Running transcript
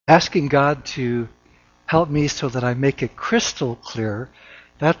asking God to help me so that I make it crystal clear,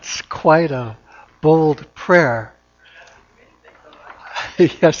 that's quite a bold prayer.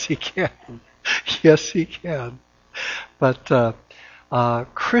 Yes, he can. Yes, he can. But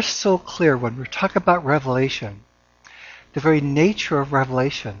crystal clear, when we're talking about revelation, the very nature of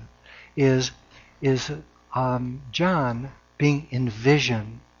revelation is John being in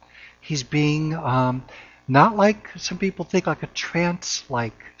vision. He's being not like some people think, like a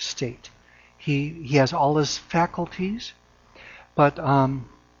trance-like state. He has all his faculties, but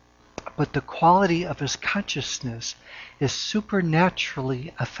the quality of his consciousness is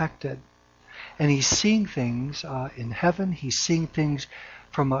supernaturally affected. And he's seeing things in heaven. He's seeing things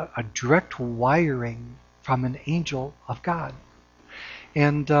from a direct wiring from an angel of God.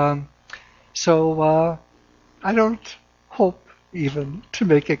 And so I don't hope even to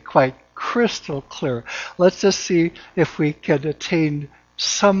make it quite crystal clear. Let's just see if we can attain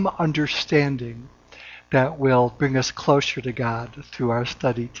some understanding that will bring us closer to God through our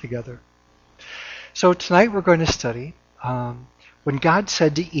study together. So tonight we're going to study when God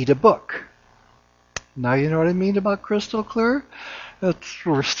said to eat a book. Now you know what I mean about crystal clear?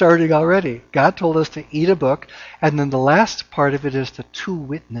 We're starting already. God told us to eat a book, and then the last part of it is the two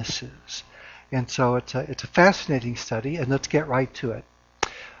witnesses. And so it's a fascinating study, and let's get right to it.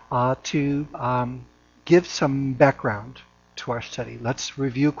 To give some background to our study, let's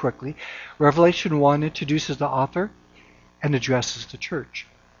review quickly. Revelation 1 introduces the author and addresses the church.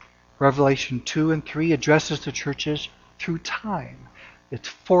 Revelation 2 and 3 addresses the churches through time. It's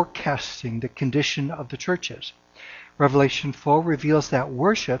forecasting the condition of the churches. Revelation 4 reveals that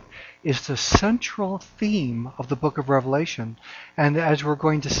worship is the central theme of the book of Revelation. And as we're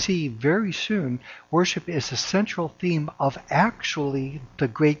going to see very soon, worship is the central theme of actually the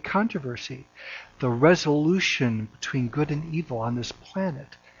great controversy. The resolution between good and evil on this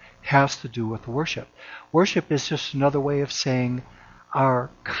planet has to do with worship. Worship is just another way of saying our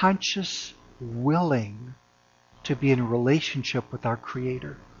conscious willing to be in a relationship with our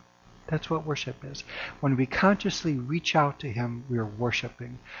Creator. That's what worship is. When we consciously reach out to Him, we are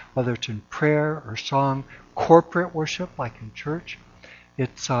worshiping. Whether it's in prayer or song, corporate worship like in church,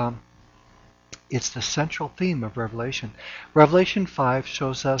 it's the central theme of Revelation. Revelation 5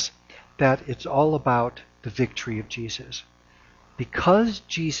 shows us that it's all about the victory of Jesus. Because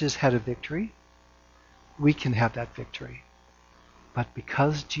Jesus had a victory, we can have that victory. But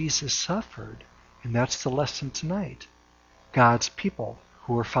because Jesus suffered, and that's the lesson tonight, God's people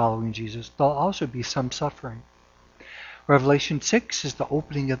who are following Jesus, there'll also be some suffering. Revelation 6 is the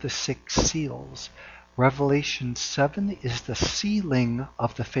opening of the 6 seals. Revelation 7 is the sealing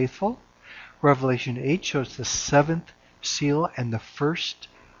of the faithful. Revelation 8 shows the 7th seal and the first,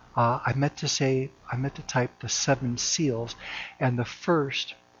 I meant to type the 7 seals, and the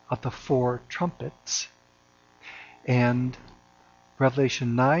first of the 4 trumpets. And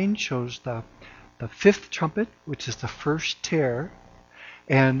Revelation 9 shows the 5th trumpet, which is the first tear,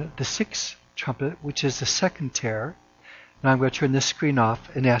 and the 6th trumpet, which is the second tear. Now I'm going to turn this screen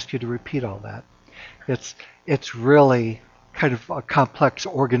off and ask you to repeat all that. It's really kind of a complex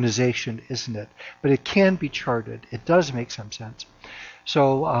organization, isn't it? But it can be charted. It does make some sense.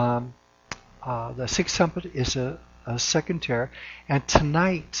 So the 6th trumpet is a second tear, and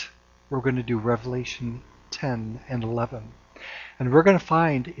tonight we're going to do Revelation 10 and 11. And we're going to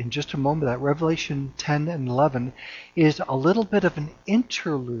find in just a moment that Revelation 10 and 11 is a little bit of an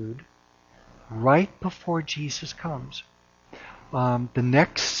interlude right before Jesus comes. The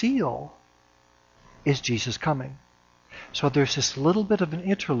next seal is Jesus coming. So there's this little bit of an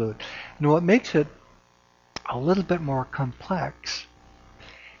interlude. And what makes it a little bit more complex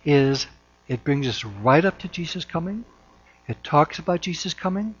is it brings us right up to Jesus coming. It talks about Jesus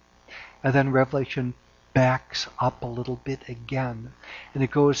coming. And then Revelation backs up a little bit again, and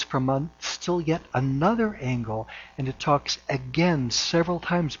it goes from still yet another angle, and it talks again several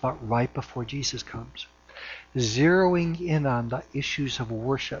times about right before Jesus comes, zeroing in on the issues of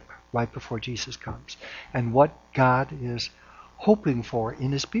worship right before Jesus comes and what God is hoping for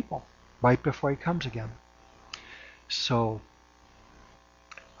in His people right before He comes again. So,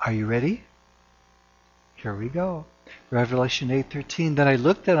 are you ready? Here we go. Revelation 8:13. Then I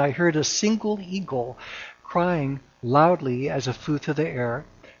looked and I heard a single eagle crying loudly as it flew through the air,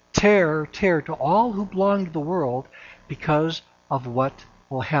 "Tear, tear to all who belong to the world, because of what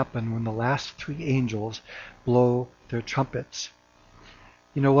will happen when the last 3 angels blow their trumpets."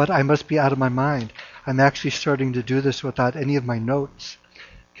 You know what? I must be out of my mind. I'm actually starting to do this without any of my notes.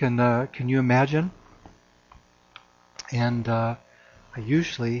 Can you imagine? And I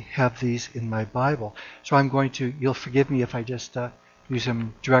usually have these in my Bible. So I'm going to, you'll forgive me if I just use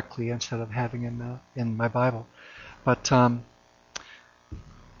them directly instead of having in my Bible. But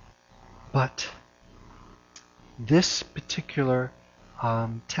this particular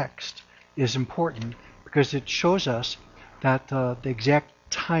text is important because it shows us that the exact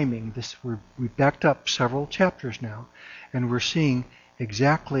timing. We backed up several chapters now, and we're seeing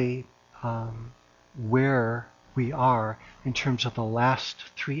exactly where we are in terms of the last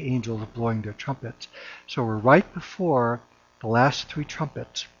three angels blowing their trumpets. So we're right before the last three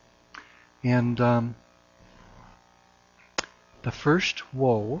trumpets. And the first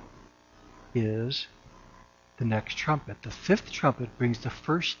woe is the next trumpet. The fifth trumpet brings the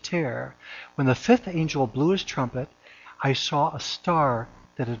first terror. When the fifth angel blew his trumpet, I saw a star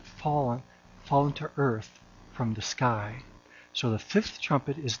that had fallen to earth from the sky. So the fifth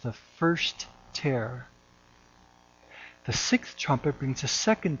trumpet is the first terror. The sixth trumpet brings the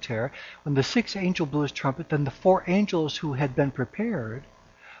second terror. When the sixth angel blew his trumpet, then the four angels who had been prepared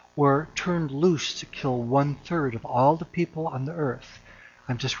were turned loose to kill 1/3 of all the people on the earth.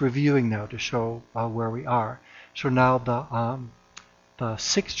 I'm just reviewing now to show where we are. So now the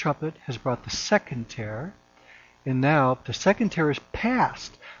sixth trumpet has brought the second terror, and now the second terror is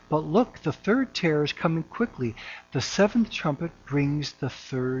past. But look, the third terror is coming quickly. The seventh trumpet brings the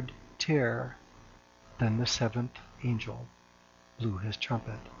third terror. Then the seventh angel blew his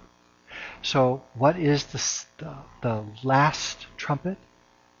trumpet. So what is the last trumpet?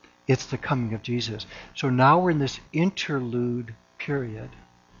 It's the coming of Jesus. So now we're in this interlude period.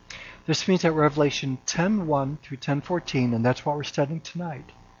 This means that Revelation 10:1 through 10:14, and that's what we're studying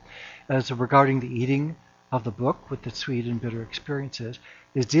tonight, as regarding the eating of the book with its sweet and bitter experiences,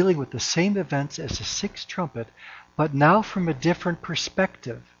 is dealing with the same events as the sixth trumpet, but now from a different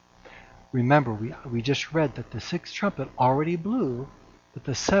perspective. Remember, we just read that the sixth trumpet already blew, but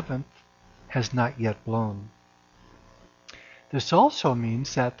the seventh has not yet blown. This also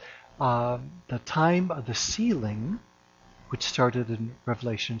means that the time of the sealing, which started in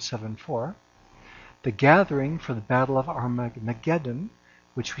Revelation 7:4, the gathering for the Battle of Armageddon,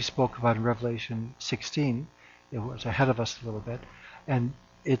 which we spoke about in Revelation 16, it was ahead of us a little bit, and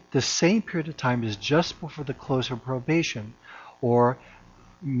the same period of time is just before the close of probation, or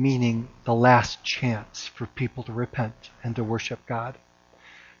meaning the last chance for people to repent and to worship God.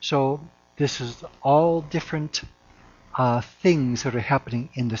 So this is all different things that are happening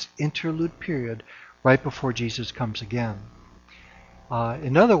in this interlude period right before Jesus comes again.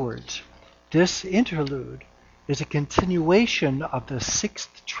 In other words, this interlude is a continuation of the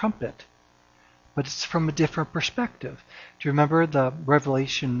sixth trumpet, but it's from a different perspective. Do you remember the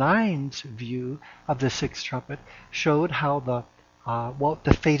Revelation 9's view of the sixth trumpet showed how what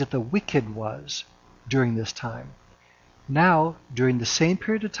the fate of the wicked was during this time? Now, during the same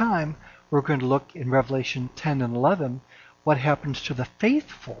period of time, we're going to look in Revelation 10 and 11 what happens to the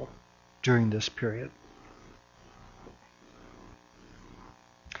faithful during this period.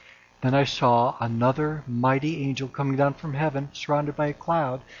 Then I saw another mighty angel coming down from heaven, surrounded by a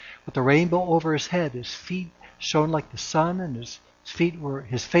cloud, with a rainbow over his head. His feet shone like the sun, and his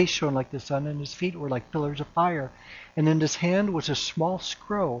face shone like the sun, and his feet were like pillars of fire. And in his hand was a small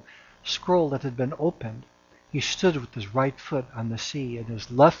scroll that had been opened. He stood with his right foot on the sea and his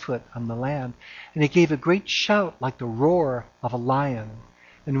left foot on the land, and he gave a great shout like the roar of a lion.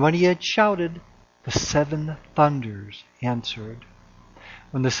 And when he had shouted, the seven thunders answered.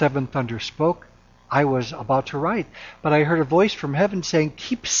 When the seventh thunder spoke, I was about to write, but I heard a voice from heaven saying,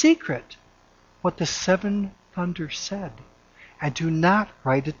 "Keep secret what the seven thunders said, and do not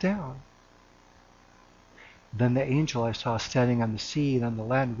write it down." Then the angel I saw standing on the sea and on the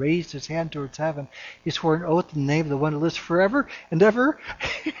land raised his hand towards heaven. He swore an oath in the name of the one who lives forever and ever.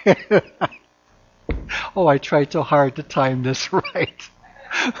 Oh, I tried so hard to time this right.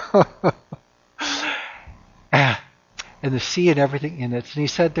 And the sea and everything in it. And he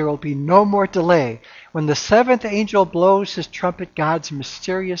said, there will be no more delay. When the seventh angel blows his trumpet, God's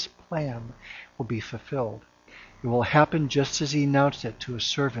mysterious plan will be fulfilled. It will happen just as he announced it to his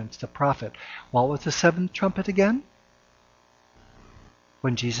servants, the prophet. What was the seventh trumpet again?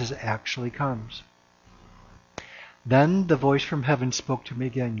 When Jesus actually comes. Then the voice from heaven spoke to me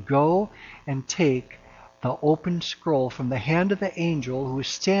again, "Go and take the open scroll from the hand of the angel who is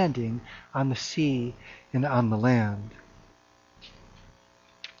standing on the sea and on the land."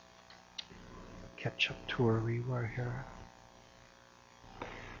 Catch up to where we were here.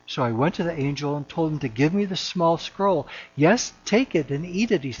 So I went to the angel and told him to give me the small scroll. "Yes, take it and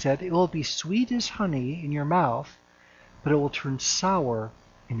eat it," he said. "It will be sweet as honey in your mouth, but it will turn sour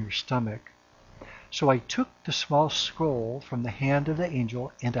in your stomach." So I took the small scroll from the hand of the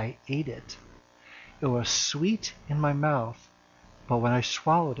angel and I ate it. It was sweet in my mouth, but when I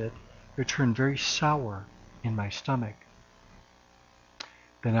swallowed it, it turned very sour in my stomach.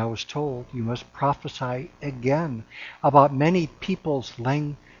 Then I was told, you must prophesy again about many peoples,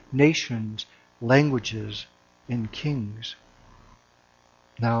 nations, languages, and kings.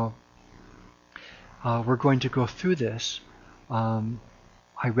 Now, we're going to go through this.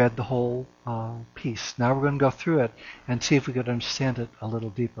 I read the whole piece. Now we're going to go through it and see if we could understand it a little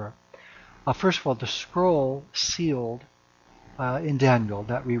deeper. First of all, the scroll sealed in Daniel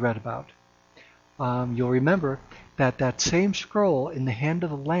that we read about. You'll remember that that same scroll in the hand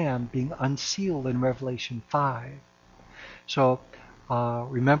of the Lamb being unsealed in Revelation 5. So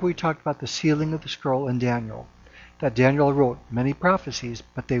remember we talked about the sealing of the scroll in Daniel. That Daniel wrote many prophecies,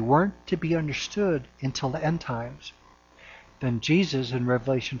 but they weren't to be understood until the end times. Then Jesus in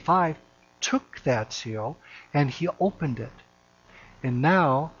Revelation 5 took that seal and he opened it. And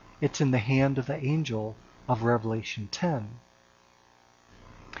now it's in the hand of the angel of Revelation 10.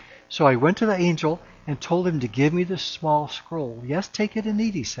 So I went to the angel and told him to give me the small scroll. Yes, take it and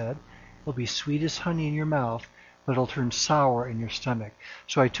eat, he said. It'll be sweet as honey in your mouth, but it'll turn sour in your stomach.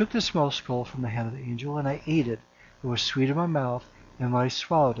 So I took the small scroll from the hand of the angel and I ate it. It was sweet in my mouth, and when I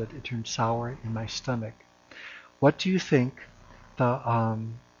swallowed it, it turned sour in my stomach. What do you think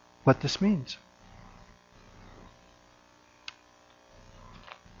what this means?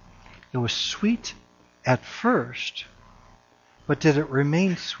 It was sweet at first, but did it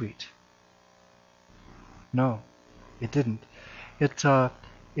remain sweet? No, it didn't. It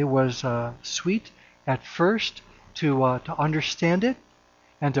was sweet at first to understand it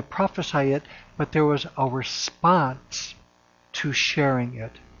and to prophesy it, but there was a response to sharing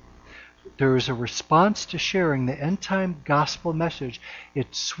it. There is a response to sharing the end-time gospel message.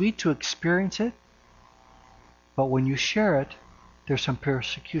 It's sweet to experience it, but when you share it, there's some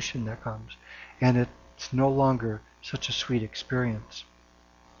persecution that comes, and it's no longer such a sweet experience.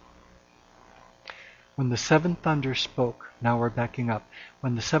 When the seventh thunder spoke, now we're backing up.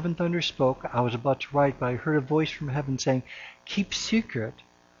 When the seventh thunder spoke, I was about to write, but I heard a voice from heaven saying, keep secret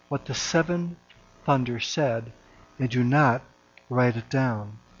what the seventh thunder said, and do not write it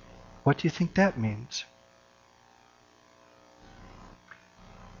down. What do you think that means?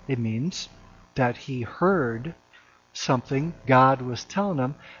 It means that he heard something God was telling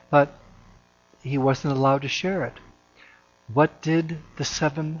him, but he wasn't allowed to share it. What did the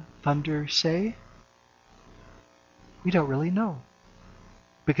seven thunder say? We don't really know,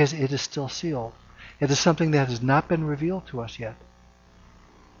 because it is still sealed. It is something that has not been revealed to us yet.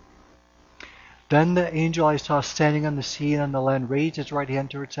 Then the angel I saw standing on the sea and on the land raised his right hand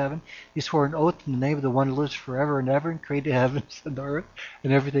towards heaven. He swore an oath in the name of the one who lives forever and ever and created heavens and the earth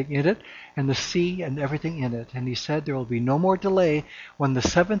and everything in it, and the sea and everything in it. And he said there will be no more delay. When the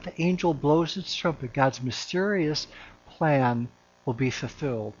seventh angel blows its trumpet, God's mysterious plan will be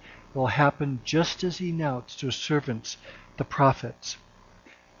fulfilled. It will happen just as he announced to his servants, the prophets.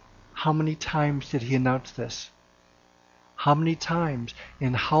 How many times did he announce this? How many times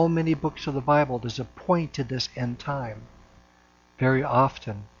in how many books of the Bible does it point to this end time? Very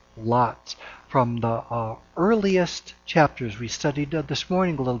often, lots. From the earliest chapters we studied this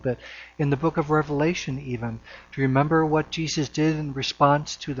morning a little bit, in the book of Revelation even. Do you remember what Jesus did in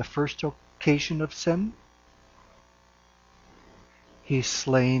response to the first occasion of sin? He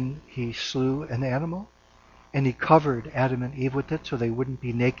slew an animal, and he covered Adam and Eve with it so they wouldn't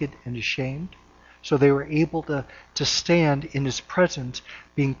be naked and ashamed. So they were able to stand in his presence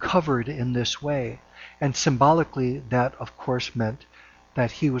being covered in this way. And symbolically that, of course, meant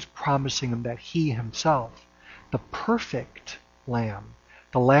that he was promising them that he himself, the perfect lamb,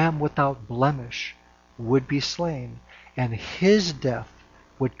 the lamb without blemish, would be slain. And his death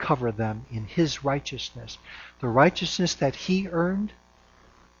would cover them in his righteousness. The righteousness that he earned,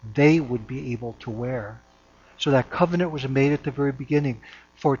 they would be able to wear. So that covenant was made at the very beginning,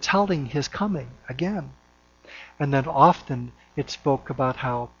 foretelling his coming again. And then often it spoke about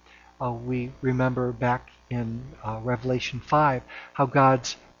how we remember back in Revelation 5, how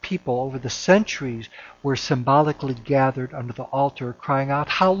God's people over the centuries were symbolically gathered under the altar crying out,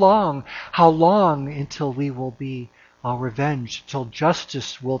 how long until we will be revenged, until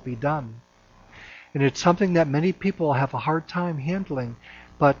justice will be done. And it's something that many people have a hard time handling,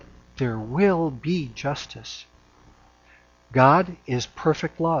 but there will be justice. God is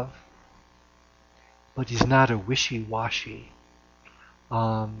perfect love, but he's not a wishy-washy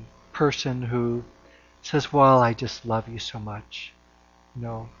person who says, well, I just love you so much.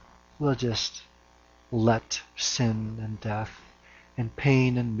 No, we'll just let sin and death and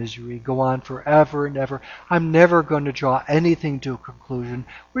pain and misery go on forever and ever. I'm never going to draw anything to a conclusion.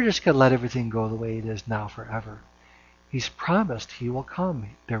 We're just going to let everything go the way it is now forever. He's promised he will come.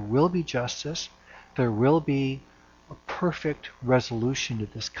 There will be justice. There will be a perfect resolution to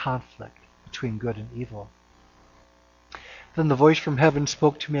this conflict between good and evil. Then the voice from heaven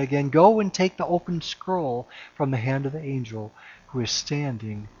spoke to me again, "Go and take the open scroll from the hand of the angel who is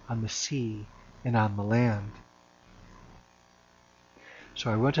standing on the sea and on the land."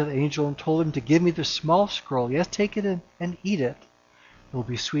 So I went to the angel and told him to give me the small scroll. Yes, take it and eat it. It will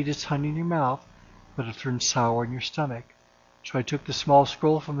be sweet as honey in your mouth, but it'll turn sour in your stomach. So I took the small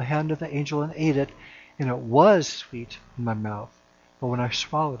scroll from the hand of the angel and ate it, and it was sweet in my mouth. But when I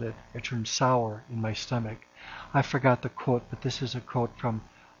swallowed it, it turned sour in my stomach. I forgot the quote, but this is a quote from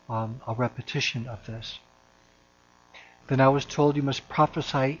a repetition of this. Then I was told, "You must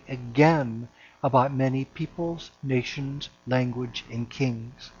prophesy again about many peoples, nations, language, and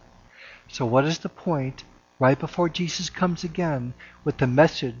kings." So what is the point right before Jesus comes again with the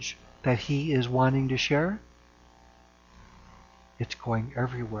message that he is wanting to share? It's going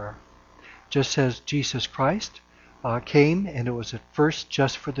everywhere. Just as Jesus Christ came, and it was at first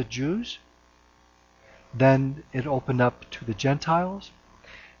just for the Jews, then it opened up to the Gentiles,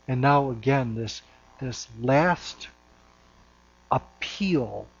 and now again this last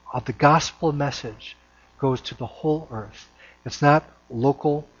appeal of the gospel message goes to the whole earth. It's not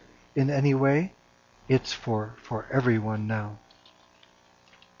local in any way. It's for everyone now.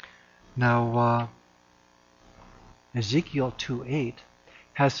 Now, Ezekiel 2:8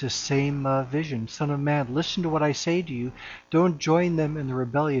 has the same vision. "Son of man, listen to what I say to you. Don't join them in the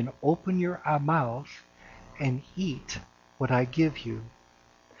rebellion. Open your mouth and eat what I give you."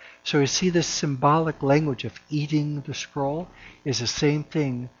 So you see, this symbolic language of eating the scroll is the same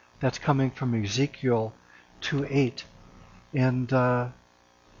thing that's coming from Ezekiel 2:8. And the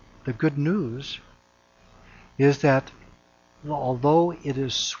good news is that although it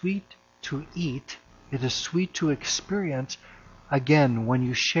is sweet to eat, it is sweet to experience. Again, when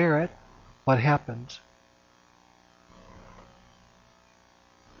you share it, what happens?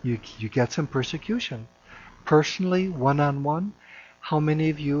 You get some persecution. Personally, one-on-one, how many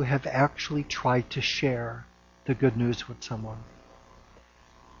of you have actually tried to share the good news with someone?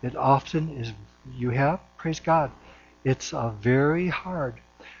 It often is, you have, praise God. It's very hard.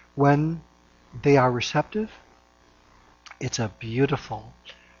 When they are receptive, it's a beautiful,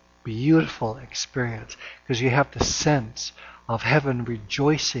 beautiful experience, because you have the sense of heaven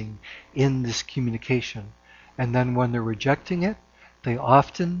rejoicing in this communication. And then when they're rejecting it, they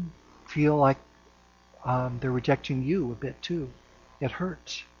often feel like they're rejecting you a bit too. It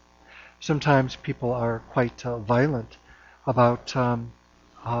hurts. Sometimes people are quite violent about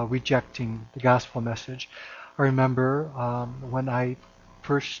rejecting the gospel message. I remember when I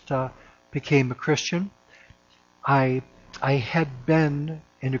first became a Christian, I had been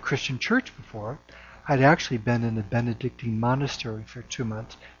in a Christian church before. I'd actually been in a Benedictine monastery for 2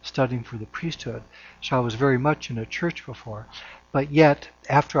 months studying for the priesthood. So I was very much in a church before. But yet,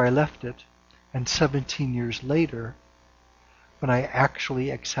 after I left it, and 17 years later, when I actually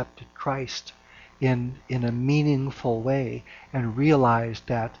accepted Christ in a meaningful way and realized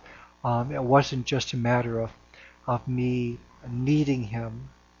that it wasn't just a matter of me needing Him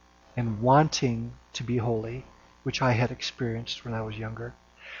and wanting to be holy, which I had experienced when I was younger,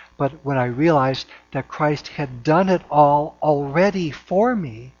 but when I realized that Christ had done it all already for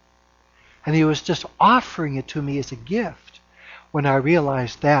me, and He was just offering it to me as a gift. When I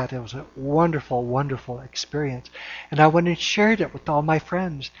realized that, it was a wonderful, wonderful experience. And I went and shared it with all my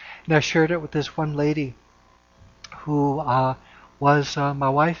friends. And I shared it with this one lady who was my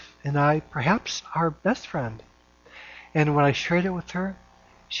wife and I, perhaps our best friend. And when I shared it with her,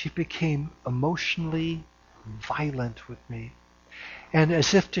 she became emotionally violent with me. And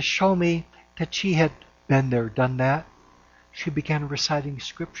as if to show me that she had been there, done that, she began reciting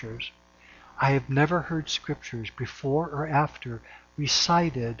scriptures. I have never heard scriptures before or after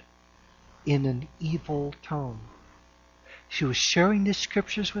recited in an evil tone. She was sharing these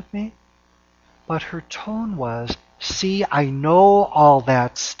scriptures with me, but her tone was, "See, I know all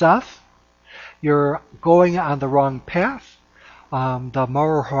that stuff. You're going on the wrong path. The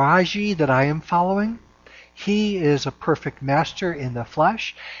Maharaji that I am following, he is a perfect master in the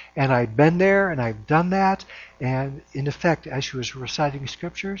flesh, and I've been there and I've done that." And in effect, as she was reciting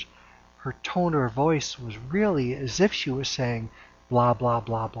scriptures, her tone or voice was really as if she was saying blah, blah,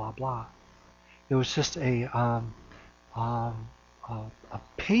 blah, blah, blah. It was just a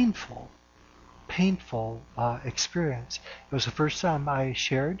painful experience. It was the first time I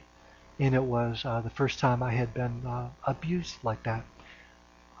shared, and it was the first time I had been abused like that.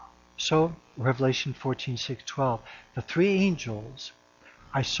 So, Revelation 14:6-12, the three angels,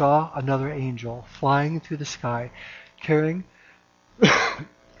 I saw another angel flying through the sky, carrying,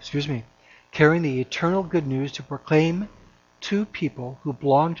 excuse me, carrying the eternal good news to proclaim to people who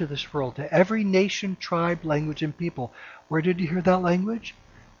belong to this world, to every nation, tribe, language, and people. Where did you hear that language?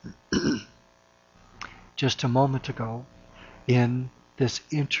 Just a moment ago, in this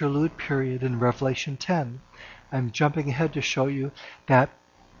interlude period in Revelation 10. I'm jumping ahead to show you that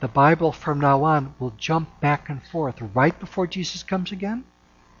the Bible from now on will jump back and forth right before Jesus comes again,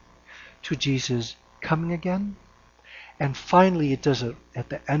 to Jesus coming again, and finally it does it at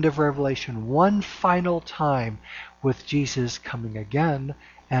the end of Revelation one final time with Jesus coming again,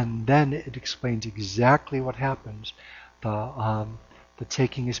 and then it explains exactly what happens. The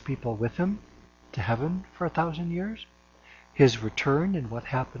taking his people with him to heaven for 1,000 years, his return and what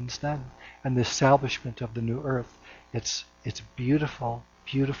happens then, and the establishment of the new earth. It's beautiful,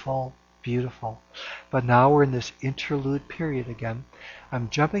 beautiful, beautiful. But now we're in this interlude period again. I'm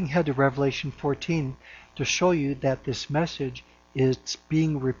jumping ahead to Revelation 14 to show you that this message is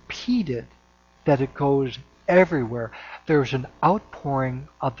being repeated, that it goes everywhere. There's an outpouring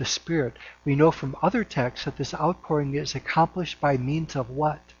of the Spirit. We know from other texts that this outpouring is accomplished by means of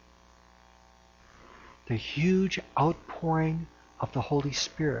what? The huge outpouring of the Holy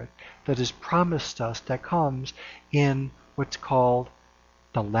Spirit that is promised us, that comes in what's called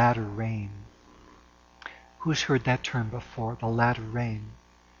the latter rain. Who's heard that term before? The latter rain.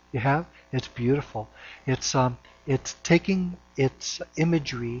 You have? It's beautiful. It's taking its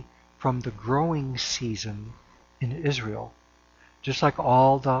imagery from the growing season in Israel, just like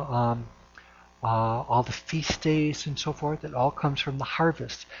all the feast days and so forth. It all comes from the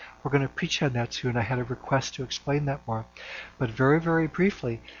harvest. We're going to preach on that soon. I had a request to explain that more, but very, very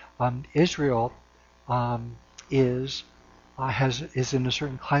briefly, Israel is in a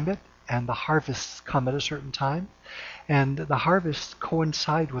certain climate, and the harvests come at a certain time, and the harvests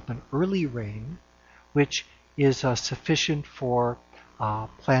coincide with an early rain, which is sufficient for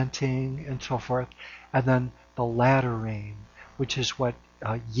planting and so forth, and then the latter rain, which is what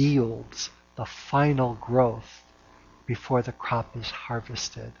yields the final growth before the crop is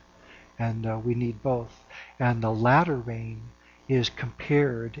harvested. And we need both. And the latter rain is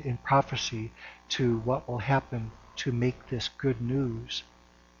compared in prophecy to what will happen to make this good news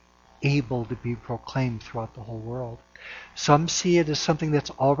able to be proclaimed throughout the whole world. Some see it as something that's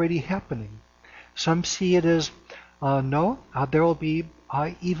already happening. Some see it as, there will be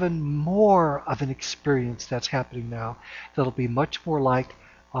even more of an experience that's happening now that'll be much more like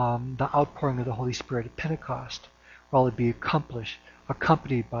the outpouring of the Holy Spirit at Pentecost, while it be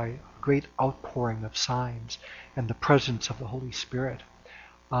accompanied by a great outpouring of signs and the presence of the Holy Spirit.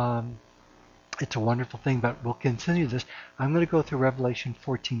 It's a wonderful thing, but we'll continue this. I'm going to go through Revelation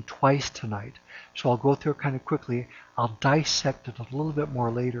 14 twice tonight, so I'll go through it kind of quickly. I'll dissect it a little bit more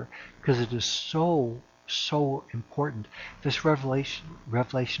later, because it is so important. This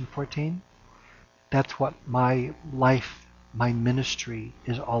Revelation 14, that's what my life, my ministry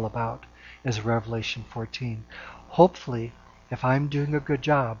is all about, is Revelation 14. Hopefully, if I'm doing a good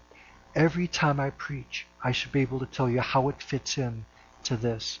job, every time I preach, I should be able to tell you how it fits in to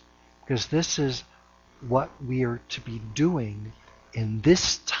this. Because this is what we are to be doing in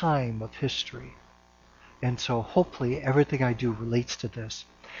this time of history. And so hopefully everything I do relates to this.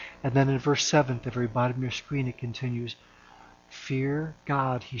 And then in verse 7, at the very bottom of your screen, it continues, "Fear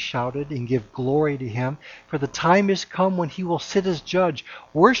God," he shouted, "and give glory to him, for the time is come when he will sit as judge.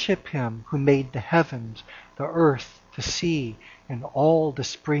 Worship him who made the heavens, the earth, the sea, and all the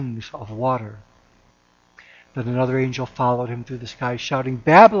springs of water." Then another angel followed him through the sky, shouting,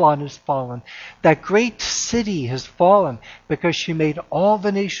 "Babylon has fallen, that great city has fallen, because she made all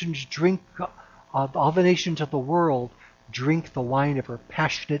the nations of the world drink the wine of her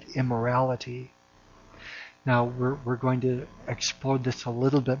passionate immorality." Now we're going to explore this a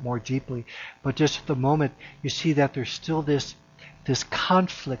little bit more deeply, but just at the moment you see that there's still this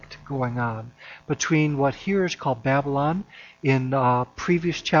conflict going on between what here is called Babylon. In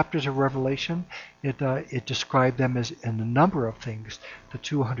previous chapters of Revelation, it described them as in a number of things: the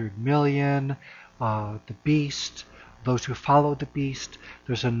 200 million, the beast, those who follow the beast.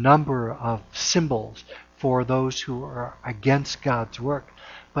 There's a number of symbols for those who are against God's work.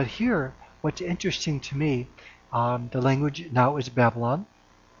 But here, what's interesting to me, the language now is Babylon,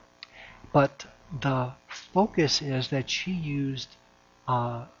 but the focus is that she used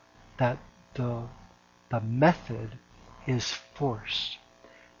that the method is force.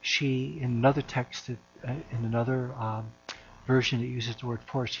 She, in another text, in another version, it uses the word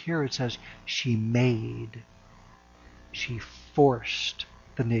force. Here it says she forced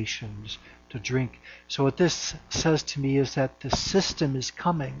the nations to drink. So what this says to me is that the system is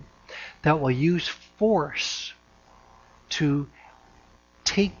coming that will use force to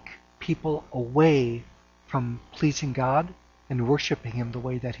take people away from pleasing God and worshiping Him the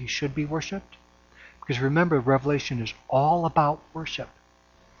way that He should be worshipped. Because remember, Revelation is all about worship.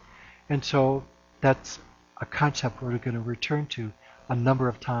 And so that's a concept we're going to return to a number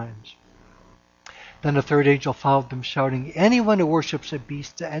of times. Then the third angel followed them, shouting, "Anyone who worships a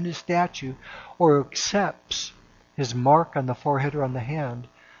beast and his statue, or accepts his mark on the forehead or on the hand,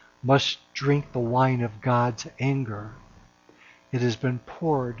 must drink the wine of God's anger. It has been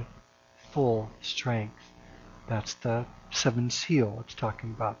poured full strength." That's the seventh seal. It's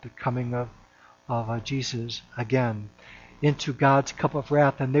talking about the coming of Jesus again into God's cup of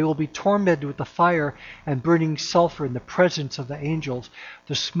wrath. "And they will be tormented with the fire and burning sulfur in the presence of the angels.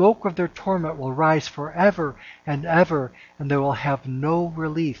 The smoke of their torment will rise forever and ever, and they will have no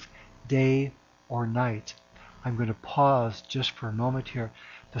relief day or night." I'm going to pause just for a moment here.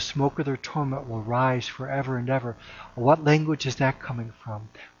 The smoke of their torment will rise forever and ever. What language is that coming from?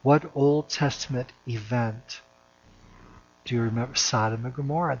 What Old Testament event? Do you remember Sodom and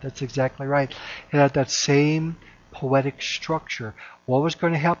Gomorrah? That's exactly right. It had that same poetic structure. What was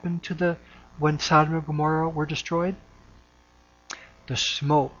going to happen to when Sodom and Gomorrah were destroyed? The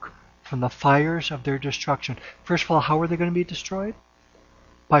smoke from the fires of their destruction. First of all, how were they going to be destroyed?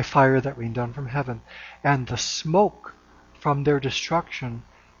 By fire that rained down from heaven. And the smoke from their destruction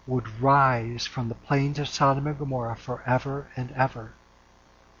would rise from the plains of Sodom and Gomorrah forever and ever.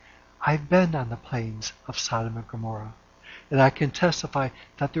 I've been on the plains of Sodom and Gomorrah, and I can testify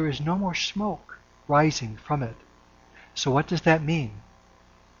that there is no more smoke rising from it. So what does that mean?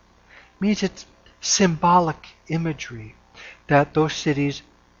 It means it's symbolic imagery that those cities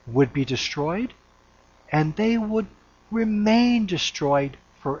would be destroyed and they would remain destroyed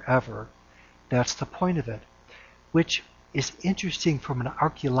forever. That's the point of it, which is interesting from an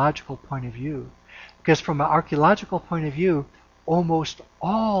archaeological point of view. Because from an archaeological point of view, almost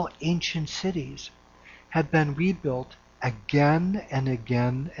all ancient cities have been rebuilt again and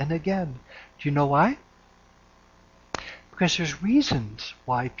again and again. Do you know why? Because there's reasons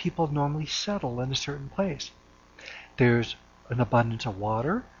why people normally settle in a certain place. There's an abundance of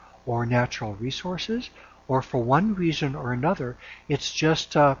water or natural resources, or for one reason or another, it's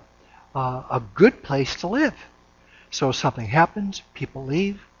just a good place to live. So something happens, people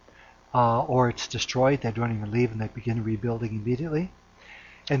leave, or it's destroyed, they don't even leave and they begin rebuilding immediately.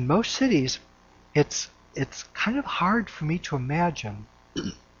 In most cities, it's kind of hard for me to imagine.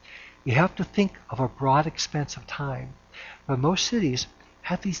 You have to think of a broad expanse of time. But most cities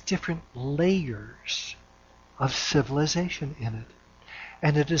have these different layers of civilization in it.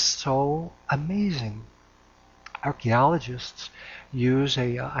 And it is so amazing. Archaeologists use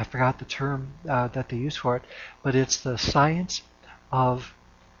I forgot the term that they use for it, but it's the science of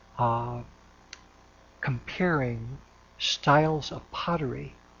comparing styles of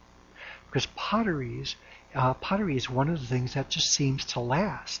pottery. Because pottery is one of the things that just seems to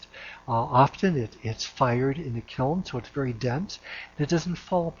last. Often it's fired in a kiln, so it's very dense, and it doesn't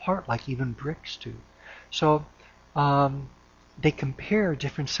fall apart like even bricks do. So they compare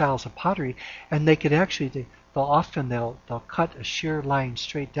different styles of pottery, and they could actually, they'll cut a sheer line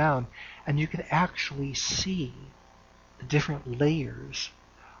straight down, and you can actually see the different layers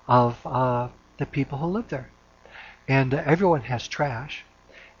of the people who live there. And everyone has trash,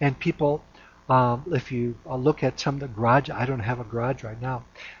 and people. If you look at some of the garage, I don't have a garage right now,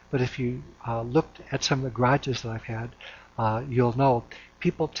 but if you looked at some of the garages that I've had, you'll know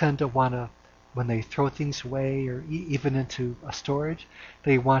people tend to want to, when they throw things away or even into a storage,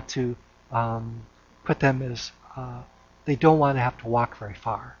 they want to put them as, they don't want to have to walk very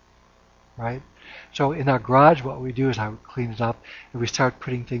far, right? So in our garage, what we do is I would clean it up and we start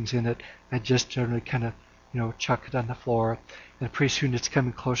putting things in it and just generally kind of, chuck it on the floor. And pretty soon it's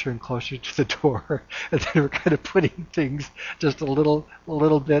coming closer and closer to the door. And then we're kind of putting things just a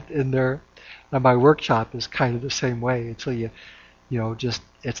little bit in there. Now my workshop is kind of the same way until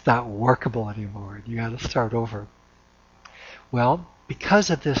it's not workable anymore. You got to start over. Well, because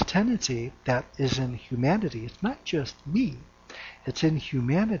of this tendency that is in humanity, it's not just me, it's in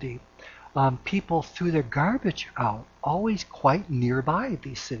humanity. People threw their garbage out always quite nearby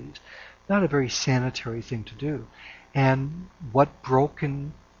these cities. Not a very sanitary thing to do. And what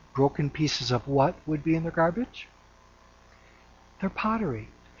broken pieces of what would be in their garbage? Their pottery.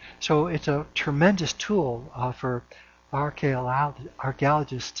 So it's a tremendous tool for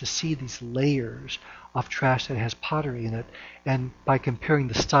archaeologists to see these layers of trash that has pottery in it. And by comparing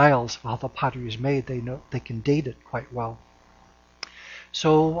the styles of how the pottery is made, they can date it quite well.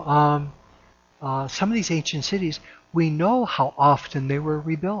 So some of these ancient cities, we know how often they were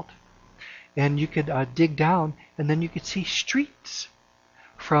rebuilt. And you could dig down, and then you could see streets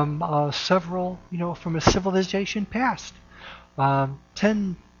from several, from a civilization past.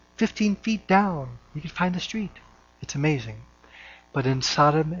 10, 15 feet down, you could find the street. It's amazing. But in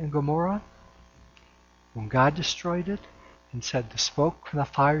Sodom and Gomorrah, when God destroyed it and said the smoke from the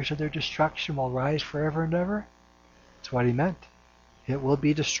fires of their destruction will rise forever and ever, that's what he meant. It will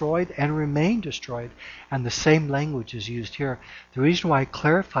be destroyed and remain destroyed. And the same language is used here. The reason why I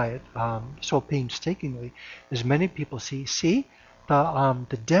clarify it so painstakingly is many people see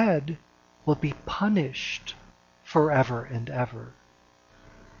the dead will be punished forever and ever.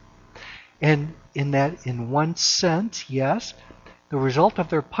 And in one sense, yes, the result of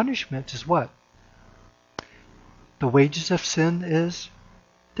their punishment is what? The wages of sin is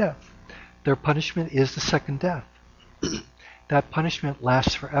death. Their punishment is the second death. That punishment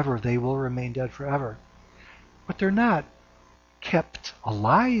lasts forever. They will remain dead forever. But they're not kept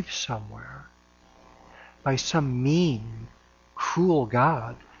alive somewhere by some mean, cruel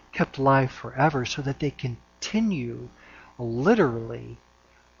God, kept alive forever so that they continue literally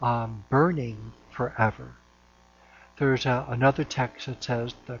burning forever. There's another text that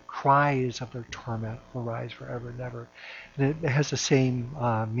says the cries of their torment will rise forever and ever. And it has the same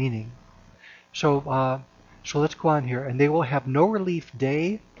meaning. So let's go on here. And they will have no relief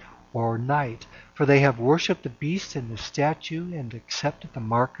day or night, for they have worshipped the beast and the statue and accepted the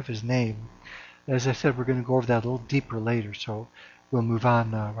mark of his name. As I said, we're going to go over that a little deeper later, so we'll move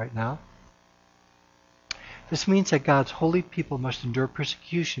on right now. This means that God's holy people must endure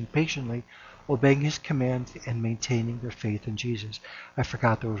persecution patiently, obeying his commands and maintaining their faith in Jesus. I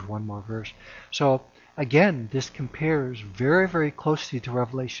forgot there was one more verse. So again, this compares very, very closely to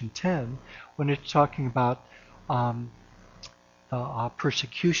Revelation 10 when it's talking about the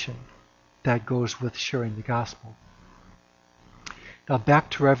persecution that goes with sharing the gospel. Now back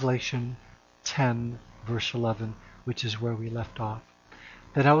to Revelation 10, verse 11, which is where we left off.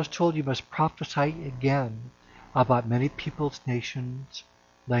 Then I was told, you must prophesy again about many peoples, nations,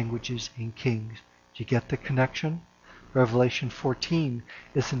 languages, and kings. Do you get the connection? Revelation 14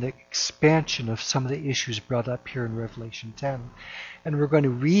 is an expansion of some of the issues brought up here in Revelation 10. And we're going to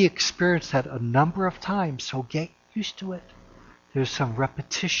re-experience that a number of times, so get used to it. There's some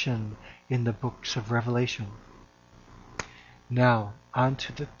repetition in the books of Revelation. Now, on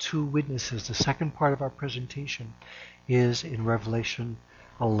to the two witnesses. The second part of our presentation is in Revelation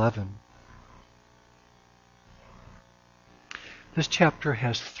 11. This chapter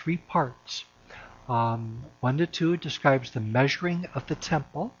has three parts. 1 to 2 describes the measuring of the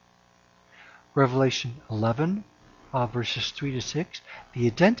temple. Revelation 11, verses 3 to 6, the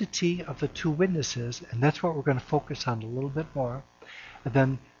identity of the two witnesses, and that's what we're going to focus on a little bit more. And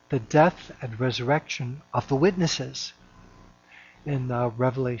then the death and resurrection of the witnesses in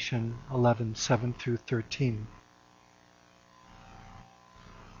Revelation 11, 7 through 13.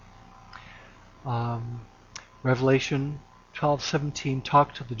 Revelation 12:17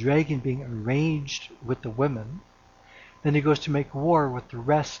 talks of the dragon being arranged with the women. Then he goes to make war with the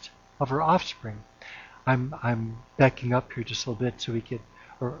rest of her offspring. I'm backing up here just a little bit so we could,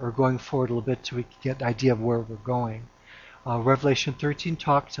 or going forward a little bit so we could get an idea of where we're going. Revelation 13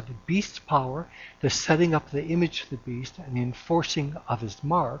 talks of the beast's power, the setting up of the image of the beast, and the enforcing of his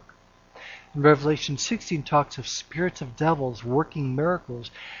mark. And Revelation 16 talks of spirits of devils working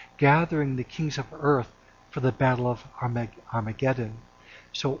miracles, gathering the kings of earth for the battle of Armageddon.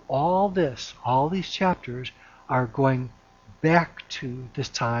 So all these chapters are going back to this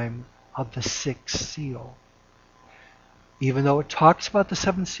time of the sixth seal. Even though it talks about the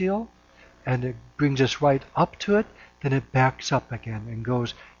seventh seal, and it brings us right up to it, then it backs up again and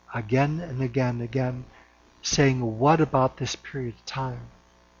goes again and again and again, saying, what about this period of time?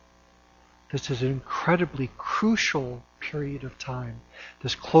 This is an incredibly crucial period of time.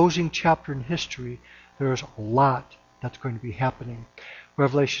 This closing chapter in history, there's a lot that's going to be happening.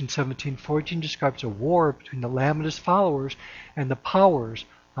 Revelation 17:14 describes a war between the Lamb and his followers and the powers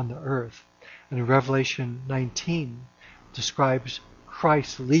on the earth. And Revelation 19 describes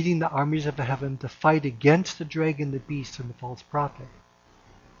Christ leading the armies of heaven to fight against the dragon, the beast, and the false prophet.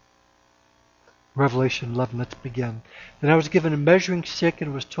 Revelation 11, let's begin. Then I was given a measuring stick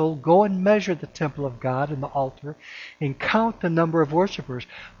and was told, go and measure the temple of God and the altar and count the number of worshippers,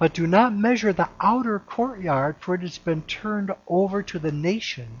 but do not measure the outer courtyard, for it has been turned over to the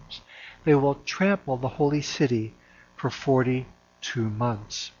nations. They will trample the holy city for 42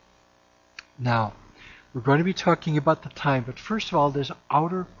 months. Now, we're going to be talking about the time, but first of all, this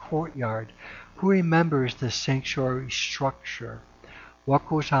outer courtyard. Who remembers the sanctuary structure? What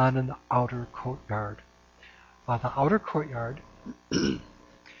goes on in the outer courtyard? The outer courtyard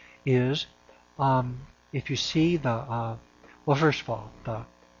is if you see well, first of all,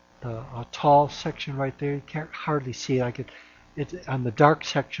 the tall section right there, you can't hardly see it. On the dark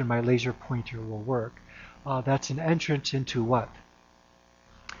section, my laser pointer will work. That's an entrance into what?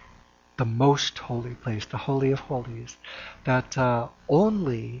 The most holy place, the Holy of Holies, that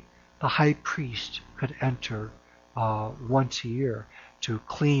only the high priest could enter once a year to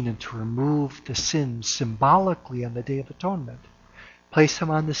clean and to remove the sins symbolically on the Day of Atonement. Place him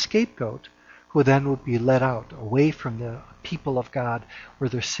on the scapegoat, who then would be led out away from the people of God, where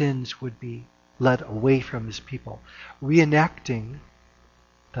their sins would be led away from his people, reenacting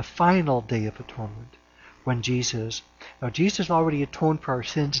the final Day of Atonement, when Jesus already atoned for our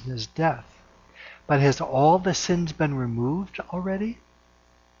sins in his death, but has all the sins been removed already?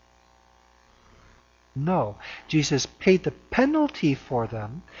 No. Jesus paid the penalty for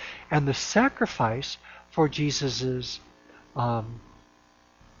them, and the sacrifice for Jesus's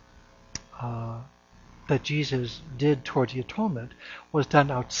that Jesus did towards the atonement was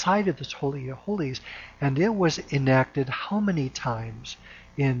done outside of this Holy of Holies, and it was enacted how many times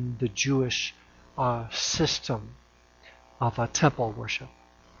in the Jewish system of temple worship?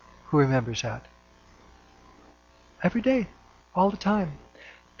 Who remembers that? Every day, all the time.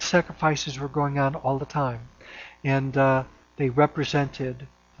 Sacrifices were going on all the time, and they represented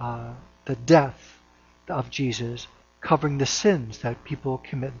the death of Jesus, covering the sins that people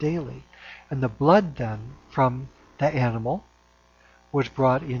commit daily. And the blood then from the animal was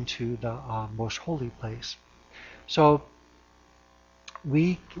brought into the most holy place. So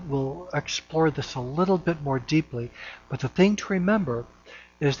we will explore this a little bit more deeply, but the thing to remember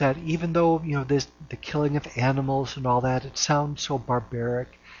is that even though the killing of animals and all that, it sounds so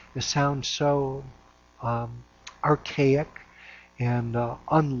barbaric, it sounds so archaic and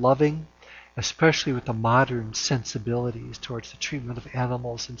unloving, especially with the modern sensibilities towards the treatment of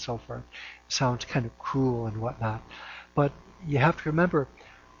animals and so forth. It sounds kind of cruel and whatnot. But you have to remember,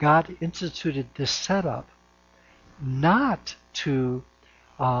 God instituted this setup not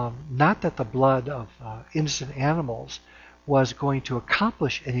that the blood of innocent animals was going to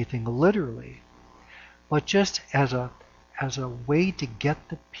accomplish anything literally, but just as a way to get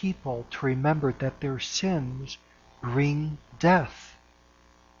the people to remember that their sins bring death.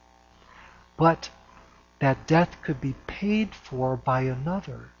 But that death could be paid for by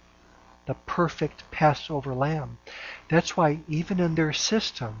another, the perfect Passover lamb. That's why even in their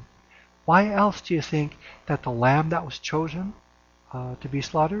system, why else do you think that the lamb that was chosen to be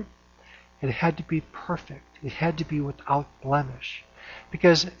slaughtered, it had to be perfect. It had to be without blemish.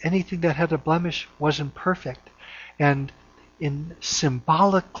 Because anything that had a blemish wasn't perfect. And in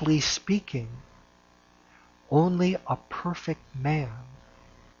symbolically speaking, only a perfect man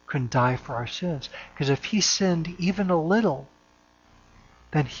can die for our sins. Because if he sinned even a little,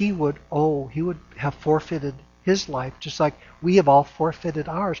 then he would have forfeited his life, just like we have all forfeited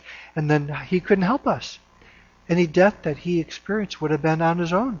ours. And then he couldn't help us. Any death that he experienced would have been on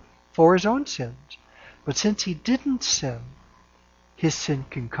his own, for his own sins. But since he didn't sin, his sin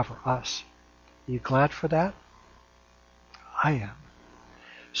can cover us. Are you glad for that? I am.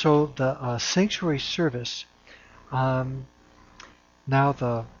 So the sanctuary service, now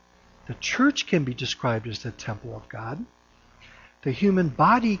the church can be described as the temple of God. The human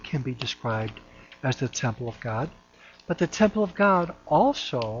body can be described as the temple of God. But the temple of God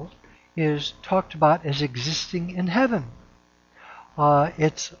also is talked about as existing in heaven.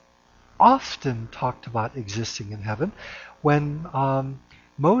 It's often talked about existing in heaven. When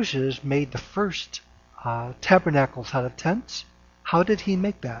Moses made the first tabernacles out of tents, how did he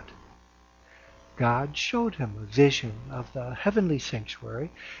make that? God showed him a vision of the heavenly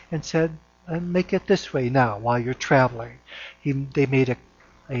sanctuary and said, make it this way now while you're traveling. They made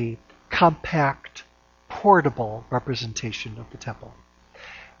a compact, portable representation of the temple.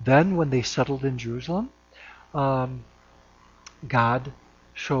 Then when they settled in Jerusalem, God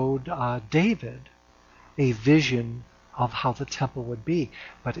showed David a vision of how the temple would be.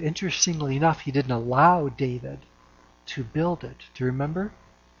 But interestingly enough, he didn't allow David to build it. Do you remember?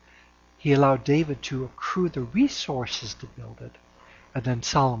 He allowed David to accrue the resources to build it. And then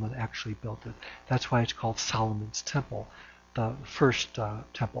Solomon actually built it. That's why it's called Solomon's temple. The first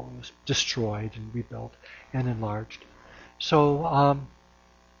temple was destroyed and rebuilt and enlarged. So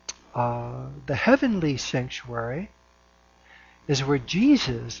the heavenly sanctuary is where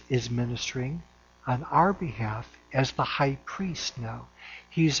Jesus is ministering on our behalf as the high priest now.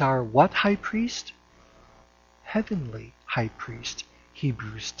 He's our what high priest? Heavenly high priest,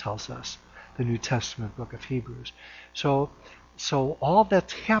 Hebrews tells us, the New Testament book of Hebrews. So all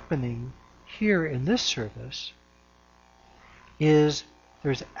that's happening here in this service is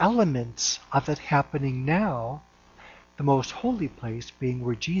there's elements of it happening now, the most holy place being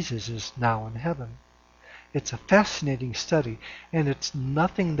where Jesus is now in heaven. It's a fascinating study, and it's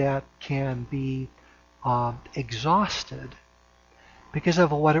nothing that can be exhausted because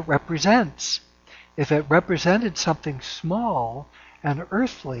of what it represents. If it represented something small and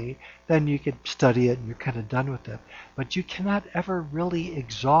earthly, then you could study it and you're kind of done with it. But you cannot ever really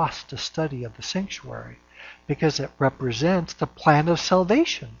exhaust a study of the sanctuary because it represents the plan of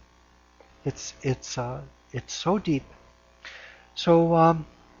salvation. It's so deep. So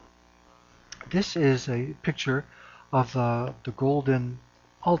this is a picture of the golden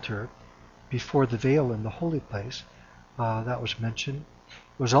altar before the veil in the holy place. That was mentioned.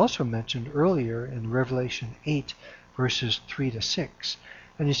 It was also mentioned earlier in Revelation 8, verses 3 to 6.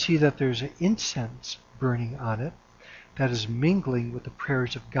 And you see that there's an incense burning on it that is mingling with the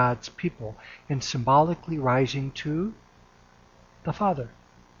prayers of God's people and symbolically rising to the Father.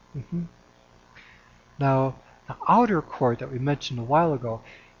 Now, the outer court that we mentioned a while ago,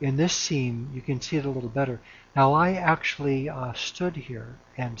 in this scene, you can see it a little better. Now, I actually stood here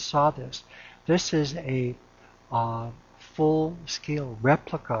and saw this. This is a full-scale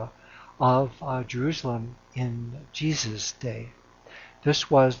replica of Jerusalem in Jesus' day. This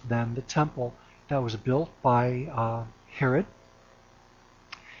was then the temple that was built by Herod.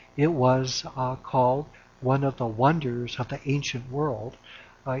 It was called one of the wonders of the ancient world.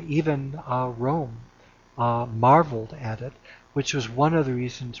 Even Rome marveled at it, which was one of the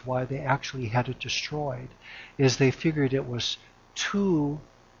reasons why they actually had it destroyed, is they figured it was too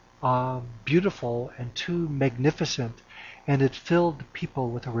beautiful and too magnificent, and it filled people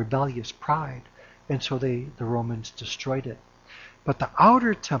with a rebellious pride, and so the Romans destroyed it. But the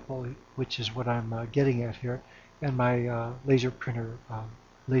outer temple, which is what I'm getting at here, and my laser pointer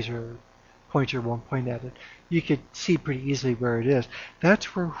won't point at it, you could see pretty easily where it is.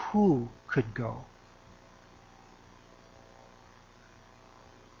 That's where who could go?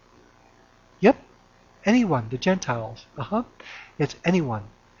 Yep, anyone, the Gentiles. It's anyone.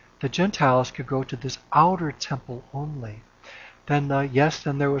 The Gentiles could go to this outer temple only. Then,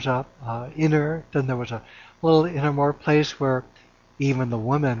 then there was a then there was a little inner more place where even the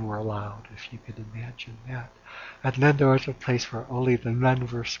women were allowed, if you could imagine that. And then there was a place where only the men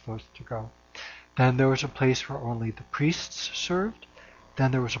were supposed to go. Then there was a place where only the priests served.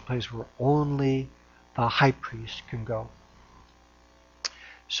 Then there was a place where only the high priest can go.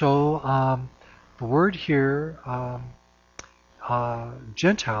 So the word here,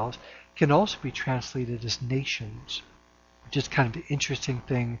 Gentiles, can also be translated as nations, which is kind of an interesting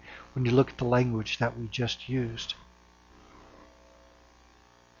thing when you look at the language that we just used.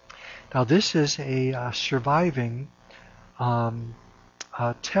 Now this is a surviving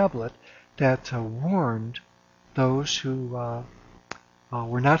tablet that warned those who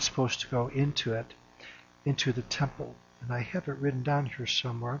were not supposed to go into it, into the temple. And I have it written down here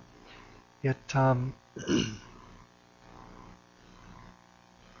somewhere. It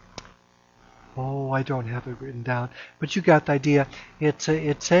I don't have it written down, but you got the idea. It's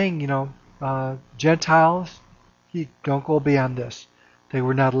saying, Gentiles, you don't go beyond this. They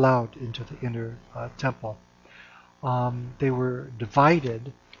were not allowed into the inner temple. They were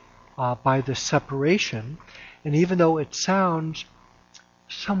divided by the separation, and even though it sounds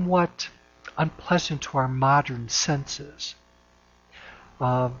somewhat unpleasant to our modern senses,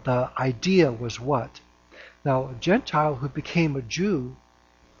 the idea was what? Now, a Gentile who became a Jew,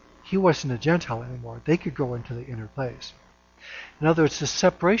 he wasn't a Gentile anymore. They could go into the inner place. In other words, the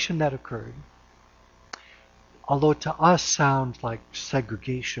separation that occurred, although to us sounds like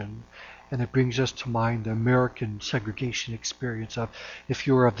segregation, and it brings us to mind the American segregation experience of if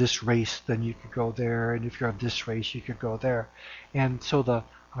you were of this race, then you could go there, and if you're of this race, you could go there. And so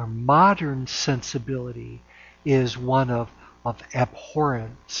our modern sensibility is one of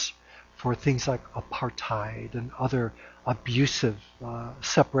abhorrence for things like apartheid and other abusive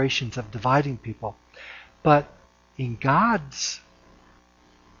separations of dividing people. But in God's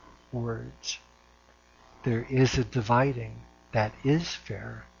words, there is a dividing that is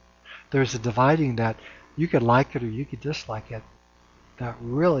fair. There's a dividing that you could like it or you could dislike it. That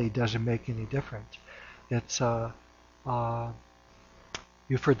really doesn't make any difference. It's you've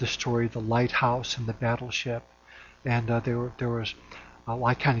heard the story of the lighthouse and the battleship, and there was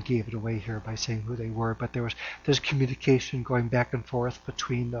I kind of gave it away here by saying who they were, but there's communication going back and forth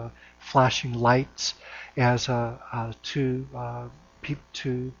between the flashing lights as two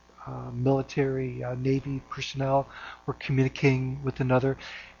military Navy personnel were communicating with another,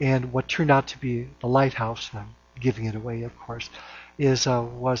 and what turned out to be the lighthouse, and I'm giving it away, of course,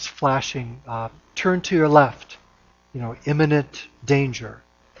 was flashing, turn to your left, imminent danger.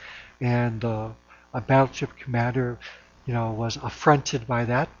 And a battleship commander, was affronted by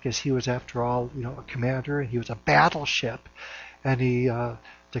that because he was, after all, a commander, and he was a battleship. And he,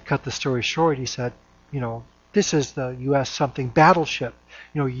 to cut the story short, he said, this is the U.S. something battleship.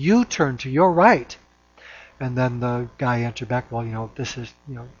 You turn to your right. And then the guy answered back, well, this is,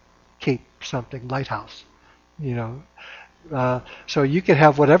 Cape something lighthouse. So you can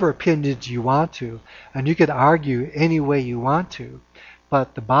have whatever opinions you want to, and you can argue any way you want to.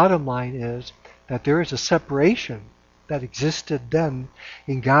 But the bottom line is that there is a separation that existed then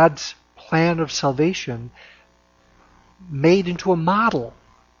in God's plan of salvation, made into a model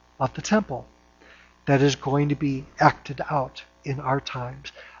of the temple, that is going to be acted out in our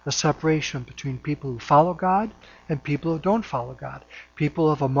times. A separation between people who follow God and people who don't follow God.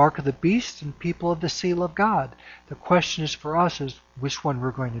 People of a mark of the beast and people of the seal of God. The question is for us is which one we're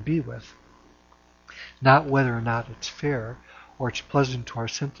going to be with. Not whether or not it's fair or it's pleasant to our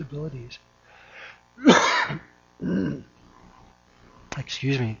sensibilities.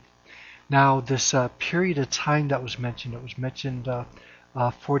 Excuse me. Now, this period of time that was mentioned, it was mentioned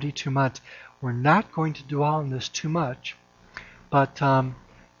 42 months. We're not going to dwell on this too much, but and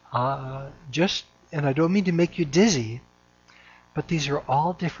I don't mean to make you dizzy, but these are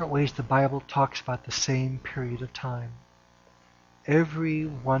all different ways the Bible talks about the same period of time. Every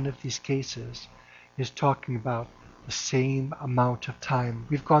one of these cases is talking about the same amount of time.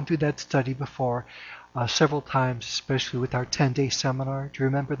 We've gone through that study before several times, especially with our 10-day seminar. Do you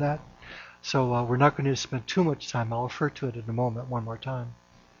remember that? So we're not going to spend too much time. I'll refer to it in a moment one more time.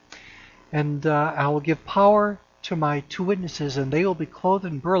 And I will give power to my 2 witnesses, and they will be clothed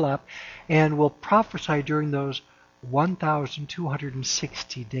in burlap and will prophesy during those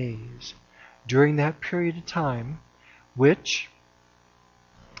 1,260 days. During that period of time, which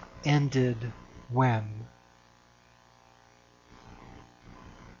ended when?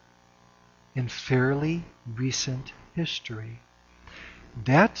 In fairly recent history.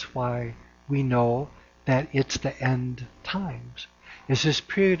 That's why we know that it's the end times. Is this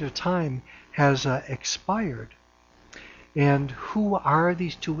period of time has expired. And who are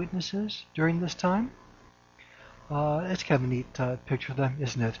these 2 witnesses during this time? It's kind of a neat picture of them,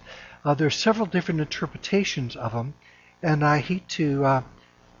 isn't it? There's several different interpretations of them, and I hate to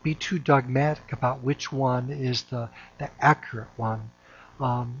be too dogmatic about which one is the accurate one.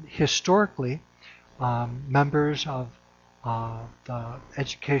 Historically, members of the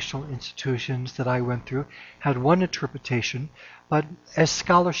educational institutions that I went through had one interpretation, but as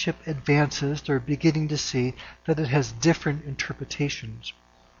scholarship advances, they're beginning to see that it has different interpretations.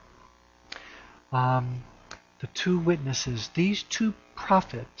 The 2 witnesses, these 2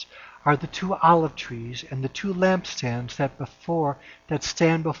 prophets, are the 2 olive trees and the 2 lampstands that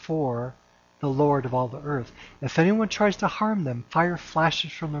stand before the Lord of all the earth. If anyone tries to harm them, fire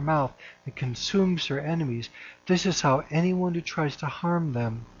flashes from their mouth and consumes their enemies. This is how anyone who tries to harm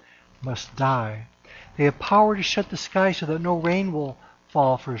them must die. They have power to shut the sky so that no rain will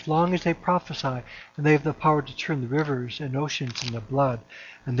fall for as long as they prophesy, and they have the power to turn the rivers and oceans into blood,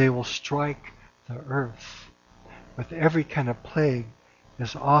 and they will strike the earth with every kind of plague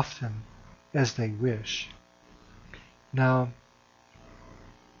as often as they wish. Now,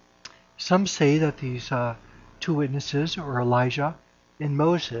 some say that these 2 witnesses are Elijah and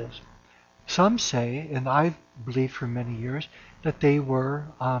Moses. Some say, and I've believed for many years, that they were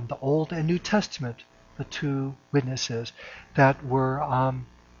the Old and New Testament, the 2 witnesses that were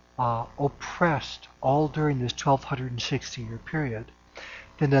oppressed all during this 1260-year period.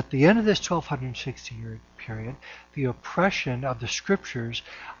 Then at the end of this 1260-year period, the oppression of the Scriptures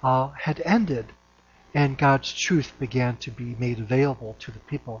had ended, and God's truth began to be made available to the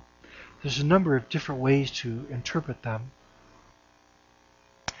people. There's a number of different ways to interpret them.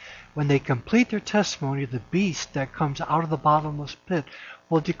 When they complete their testimony, the beast that comes out of the bottomless pit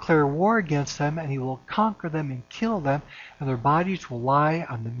will declare war against them, and he will conquer them and kill them, and their bodies will lie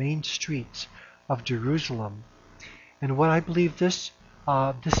on the main streets of Jerusalem. And what I believe this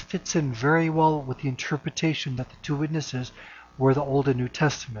fits in very well with the interpretation that the 2 witnesses were the Old and New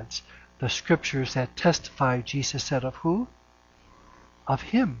Testaments, the Scriptures that testify, Jesus said, of who? Of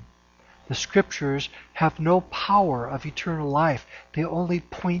Him. The Scriptures have no power of eternal life. They only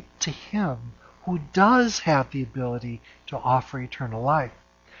point to Him who does have the ability to offer eternal life.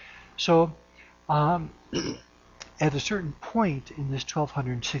 So, at a certain point in this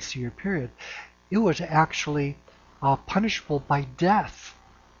 1260-year period, it was actually punishable by death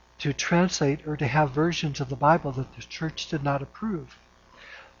to translate or to have versions of the Bible that the church did not approve.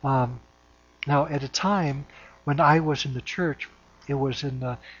 Now, at a time when I was in the church, it was in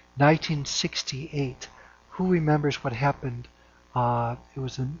 1968, who remembers what happened? It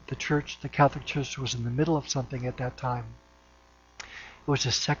was in the church, the Catholic Church was in the middle of something at that time. It was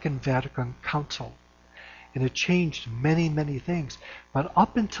the Second Vatican Council, and it changed many, many things. But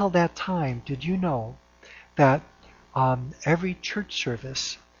up until that time, did you know that every church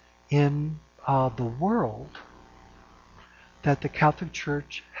service in the world that the Catholic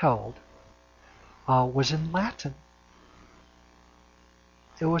Church held was in Latin?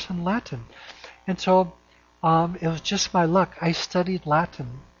 It was in Latin. And so it was just my luck. I studied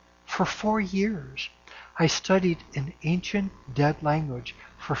Latin for 4 years. I studied an ancient dead language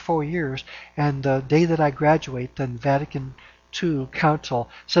for 4 years, and the day that I graduate, then Vatican II Council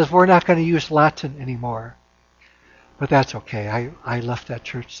says we're not going to use Latin anymore. But that's okay. I left that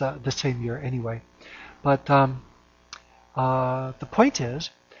church the same year anyway. But the point is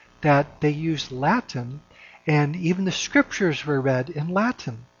that they used Latin, and even the scriptures were read in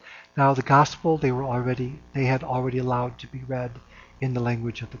Latin. Now the gospel they had already allowed to be read in the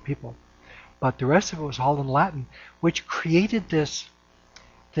language of the people. But the rest of it was all in Latin, which created this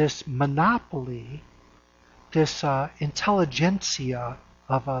monopoly, this intelligentsia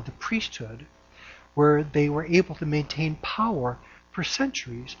of the priesthood, where they were able to maintain power for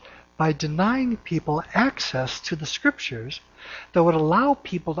centuries by denying people access to the scriptures that would allow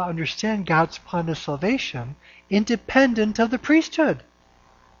people to understand God's plan of salvation independent of the priesthood.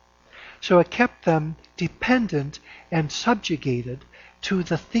 So it kept them dependent and subjugated to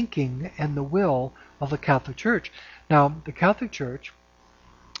the thinking and the will of the Catholic Church. Now, the Catholic Church,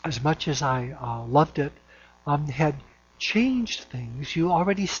 as much as I loved it, had changed things. You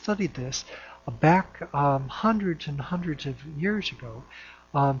already studied this back hundreds and hundreds of years ago,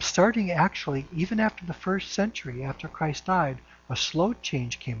 starting actually even after the 1st century, after Christ died, a slow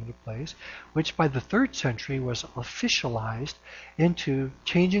change came into place, which by the 3rd century was officialized into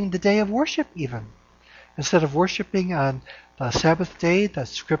changing the day of worship even. Instead of worshiping on the Sabbath day that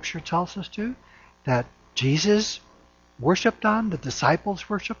Scripture tells us to, that Jesus worshipped on, the disciples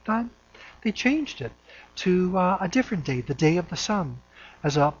worshipped on, they changed it to a different day, the Day of the Sun,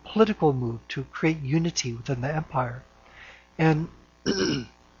 as a political move to create unity within the empire. And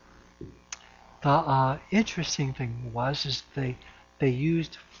the interesting thing is they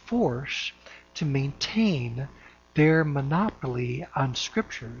used force to maintain their monopoly on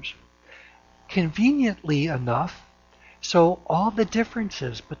scriptures. Conveniently enough, so all the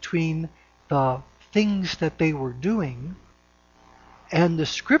differences between the things that they were doing and the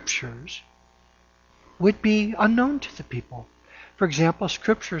scriptures would be unknown to the people. For example,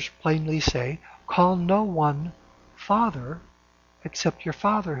 scriptures plainly say, call no one Father except your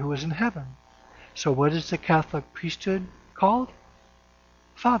Father who is in heaven. So what is the Catholic priesthood called?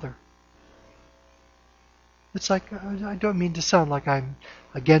 Father. It's like, I don't mean to sound like I'm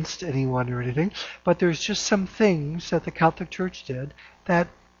against anyone or anything, but there's just some things that the Catholic Church did that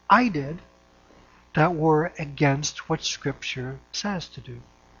I did that were against what Scripture says to do.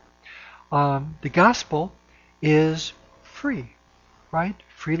 The gospel is free, right?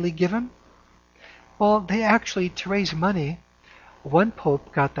 Freely given. Well, they actually, to raise money, one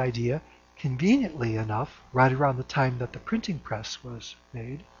pope got the idea, conveniently enough, right around the time that the printing press was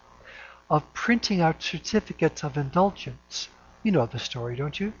made, of printing out certificates of indulgence. You know the story,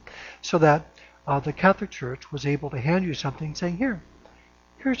 don't you? So that the Catholic Church was able to hand you something saying,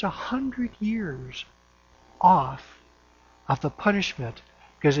 here's 100 years off of the punishment,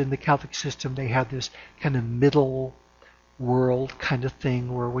 because in the Catholic system they had this kind of middle world kind of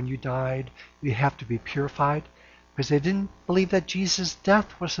thing where when you died you have to be purified, because they didn't believe that Jesus'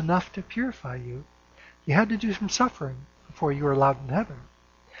 death was enough to purify you. You had to do some suffering before you were allowed in heaven.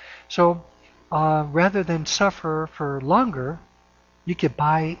 So rather than suffer for longer, you could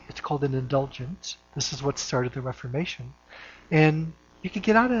buy, it's called an indulgence. This is what started the Reformation. And you could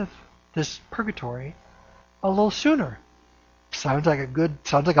get out of this purgatory a little sooner. Sounds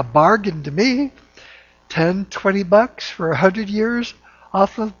like a bargain to me. 10, 20 bucks for 100 years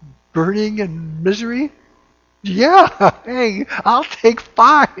off of burning and misery. Yeah, hey, I'll take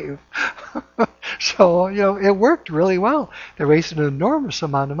 5. So, it worked really well. They raised an enormous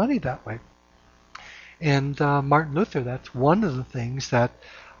amount of money that way. And Martin Luther, that's one of the things that,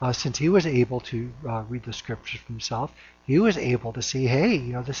 since he was able to read the scriptures for himself, he was able to see, hey,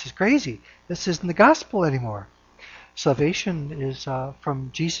 this is crazy. This isn't the gospel anymore. Salvation is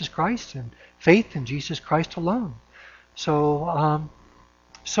from Jesus Christ and faith in Jesus Christ alone. So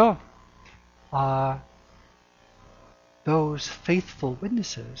those faithful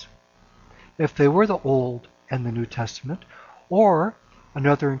witnesses, if they were the Old and the New Testament, or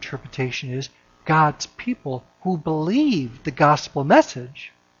another interpretation is God's people who believe the gospel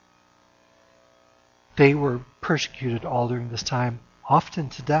message, They were persecuted all during this time, often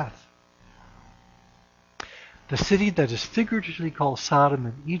to death. The city that is figuratively called Sodom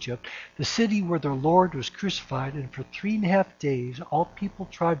in Egypt, the city where their Lord was crucified, and for 3.5 days all people,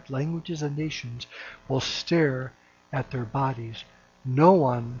 tribes, languages, and nations will stare at their bodies. No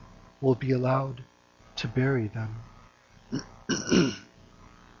one will be allowed to bury them.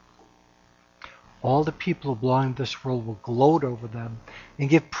 All the people who belong to this world will gloat over them and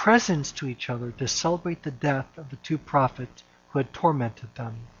give presents to each other to celebrate the death of the 2 prophets who had tormented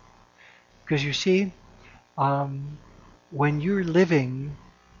them. Because you see, when you're living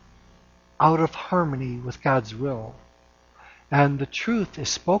out of harmony with God's will and the truth is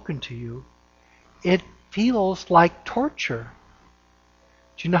spoken to you, it feels like torture.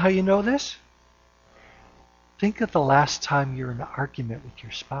 Do you know how you know this? Think of the last time you're in an argument with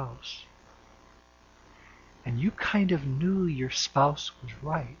your spouse and you kind of knew your spouse was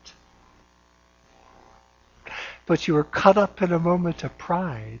right, but you were caught up in a moment of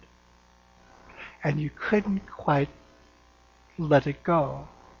pride and you couldn't quite let it go.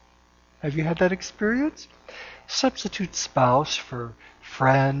 Have you had that experience? Substitute spouse for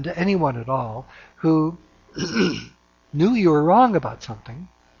friend, anyone at all, who knew you were wrong about something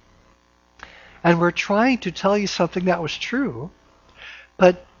and were trying to tell you something that was true,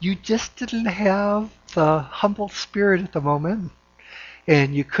 but you just didn't have the humble spirit at the moment,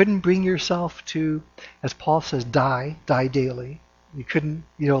 and you couldn't bring yourself to, as Paul says, die daily. You couldn't,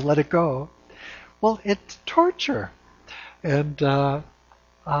 let it go. Well, it's torture. And I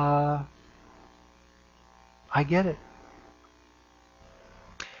get it.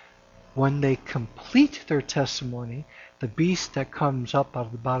 When they complete their testimony, the beast that comes up out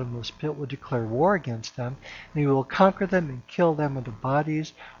of the bottomless pit will declare war against them, and he will conquer them and kill them, and their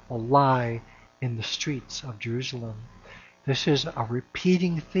bodies will lie in the streets of Jerusalem. This is a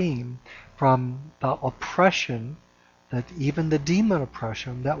repeating theme from the oppression, that even the demon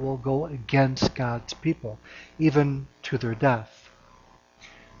oppression, that will go against God's people, even to their death.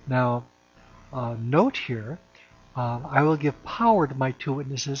 Now, note here, I will give power to my 2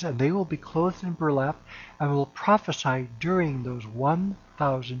 witnesses, and they will be clothed in burlap, and will prophesy during those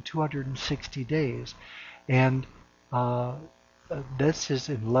 1,260 days. And this is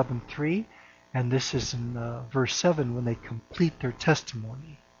in 11:3, and this is in verse 7 when they complete their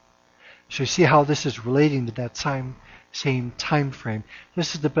testimony. So you see how this is relating to that same time frame.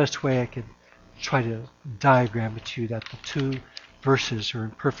 This is the best way I could try to diagram it to you, that the 2 verses are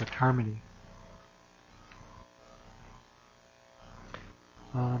in perfect harmony.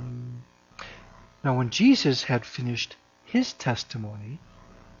 Now when Jesus had finished his testimony,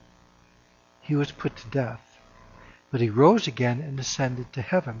 he was put to death, but he rose again and ascended to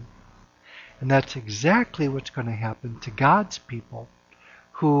heaven. And that's exactly what's going to happen to God's people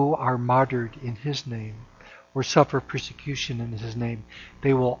who are martyred in his name or suffer persecution in his name.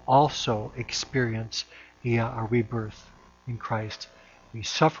 They will also experience a rebirth in Christ. We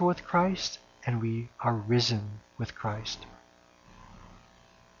suffer with Christ and we are risen with Christ.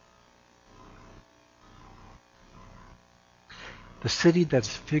 The city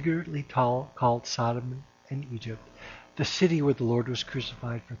that's figuratively called Sodom and Egypt, the city where the Lord was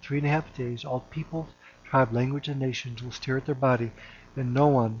crucified, for 3.5 days, all people, tribe, language, and nations will stare at their body, and no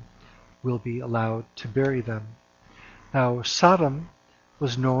one will be allowed to bury them. Now, Sodom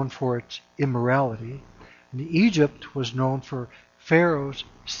was known for its immorality, and Egypt was known for Pharaoh's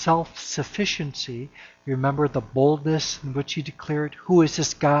self-sufficiency. You remember the boldness in which he declared, "Who is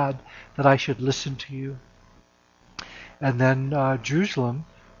this God that I should listen to you?" And then Jerusalem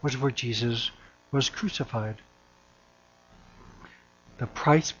was where Jesus was crucified. The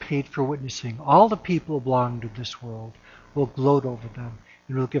price paid for witnessing. All the people who belong to this world will gloat over them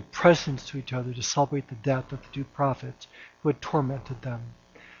and will give presents to each other to celebrate the death of the 2 prophets who had tormented them.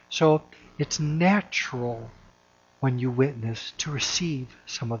 So it's natural when you witness to receive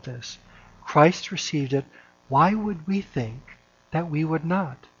some of this. Christ received it. Why would we think that we would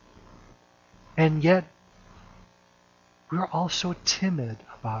not? And yet, we're all so timid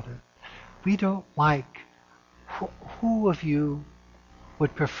about it. We don't like. Who of you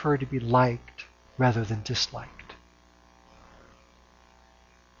would prefer to be liked rather than disliked?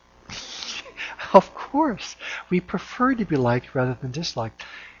 Of course, we prefer to be liked rather than disliked.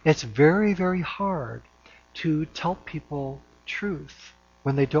 It's very, very hard to tell people truth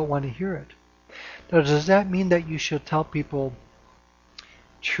when they don't want to hear it. Now, does that mean that you should tell people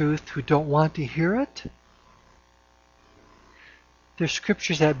truth who don't want to hear it? There's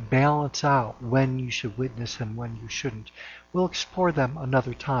scriptures that balance out when you should witness and when you shouldn't. We'll explore them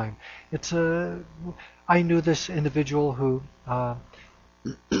another time. I knew this individual who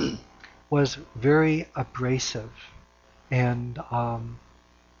was very abrasive and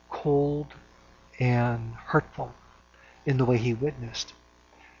cold and hurtful in the way he witnessed.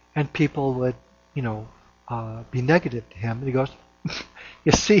 And people would, be negative to him. And he goes,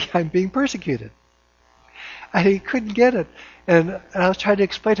 you see, I'm being persecuted. And he couldn't get it. And I was trying to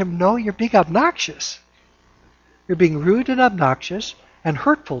explain to him, no, you're being obnoxious. You're being rude and obnoxious and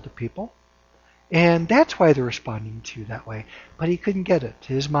hurtful to people. And that's why they're responding to you that way. But he couldn't get it.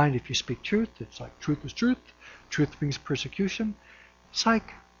 To his mind, if you speak truth, it's like truth is truth. Truth brings persecution. It's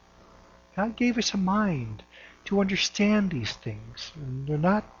like God gave us a mind to understand these things. And they're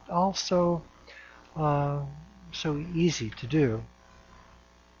not all so easy to do.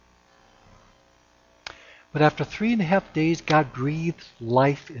 But after 3.5 days, God breathed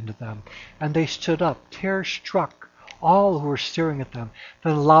life into them, and they stood up. Terror struck all who were staring at them.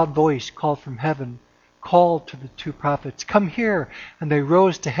 Then a loud voice called from heaven, called to the two prophets, "Come here!" And they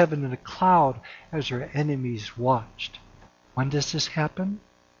rose to heaven in a cloud as their enemies watched. When does this happen?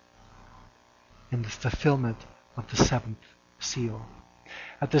 In the fulfillment of the 7th seal.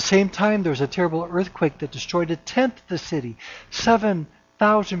 At the same time, there was a terrible earthquake that destroyed 1/10 of the city.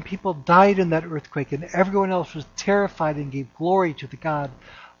 7,000 people died in that earthquake, and everyone else was terrified and gave glory to the God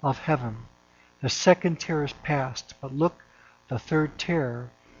of heaven. The second terror is past, but look, the third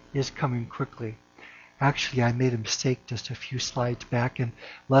terror is coming quickly. Actually, I made a mistake just a few slides back, and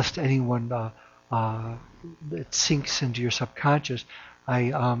lest anyone it sinks into your subconscious,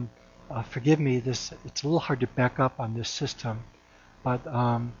 forgive me. It's a little hard to back up on this system,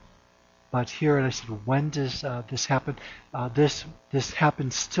 but here, and I said, when does this happen? This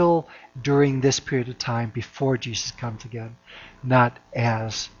happens still during this period of time before Jesus comes again, not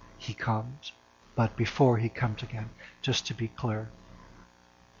as he comes, but before he comes again, just to be clear.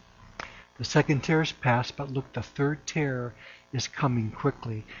 The second terror is past, but look, the third terror is coming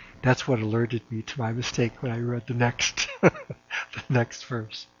quickly. That's what alerted me to my mistake when I read the next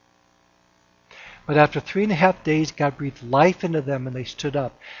verse. But after 3.5 days, God breathed life into them, and they stood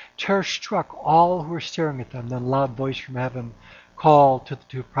up. Terror struck all who were staring at them. Then a loud voice from heaven called to the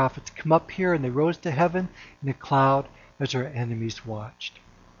two prophets, "Come up here!" And they rose to heaven in a cloud as their enemies watched.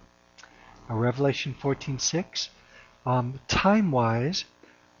 Now, Revelation 14:6. Time-wise,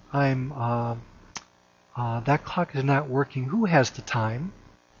 that clock is not working. Who has the time?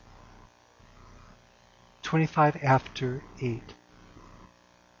 25 after 8.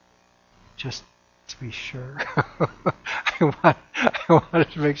 Just to be sure. I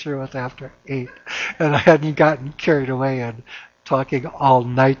wanted to make sure it was after 8. And I hadn't gotten carried away and talking all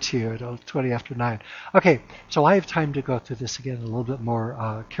night to you at 20 after 9. Okay, so I have time to go through this again a little bit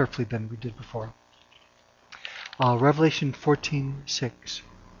more carefully than we did before. Revelation 14:6.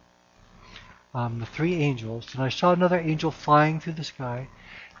 The three angels. And I saw another angel flying through the sky,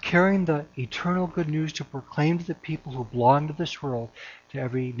 carrying the eternal good news to proclaim to the people who belong to this world, to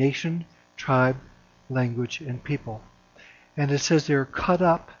every nation, tribe, language, and people. And it says they're caught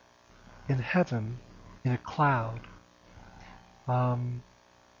up in heaven in a cloud.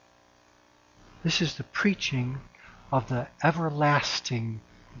 This is the preaching of the everlasting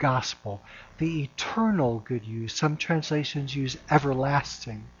gospel, the eternal good news. Some translations use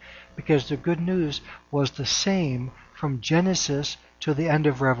everlasting, because the good news was the same from Genesis to the end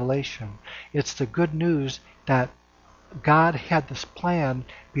of Revelation. It's the good news that God had this plan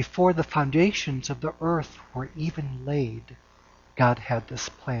before the foundations of the earth were even laid. God had this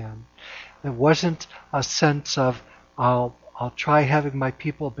plan. It wasn't a sense of, I'll try having my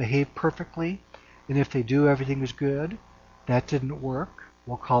people behave perfectly, and if they do, everything is good. That didn't work.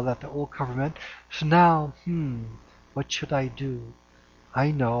 We'll call that the old covenant. So now, what should I do?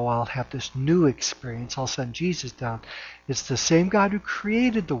 I know I'll have this new experience. I'll send Jesus down. It's the same God who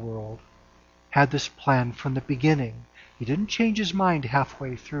created the world, had this plan from the beginning. He didn't change his mind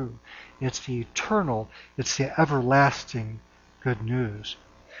halfway through. It's the eternal, it's the everlasting good news.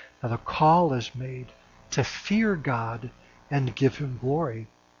 Now the call is made to fear God and give him glory.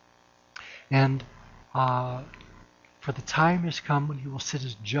 And for the time has come when he will sit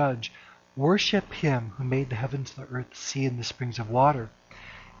as judge. Worship him who made the heavens, the earth, the sea, and the springs of water.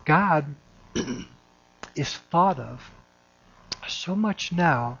 God is thought of so much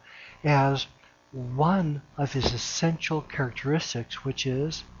now as one of his essential characteristics, which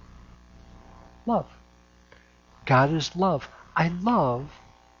is love. God is love. I love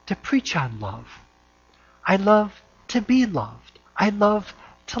to preach on love. I love to be loved. I love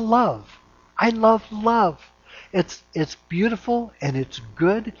to love. I love love. It's beautiful and it's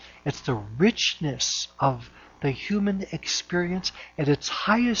good. It's the richness of the human experience at its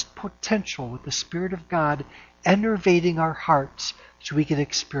highest potential with the Spirit of God enervating our hearts so we can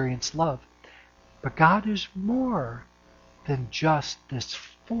experience love. But God is more than just this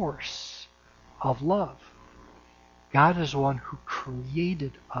force of love. God is the one who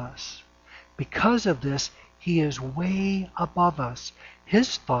created us. Because of this, He is way above us.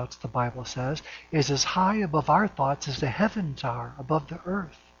 His thoughts, the Bible says, is as high above our thoughts as the heavens are above the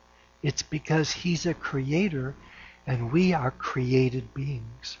earth. It's because He's a creator and we are created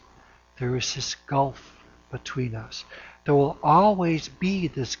beings. There is this gulf between us. There will always be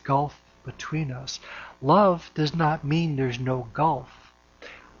this gulf between us. Love does not mean there's no gulf.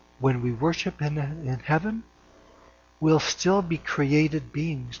 When we worship in heaven, we'll still be created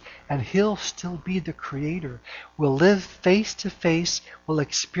beings, and He'll still be the creator. We'll live face to face, we'll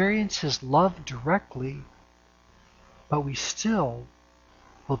experience His love directly, but we still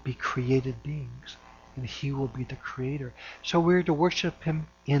will be created beings, and He will be the creator. So we're to worship Him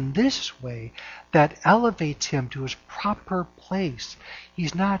in this way that elevates Him to His proper place.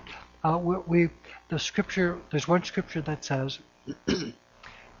 He's not, there's one scripture that says,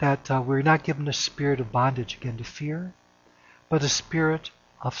 that we're not given a spirit of bondage again to fear, but a spirit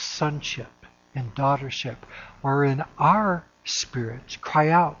of sonship and daughtership, wherein our spirits cry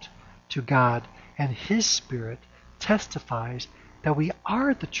out to God, and His Spirit testifies that we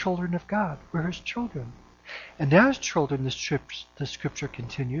are the children of God. We're His children. And as children, the scripture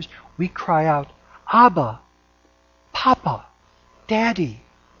continues, we cry out, Abba, Papa, Daddy.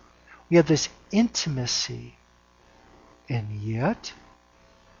 We have this intimacy, and yet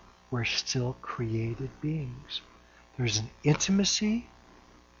we're still created beings. There's an intimacy,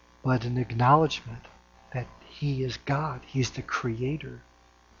 but an acknowledgement that He is God. He's the creator.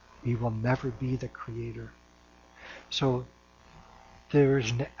 We will never be the creator. So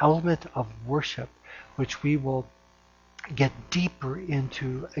there's an element of worship which we will get deeper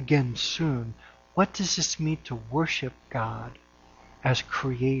into again soon. What does this mean to worship God as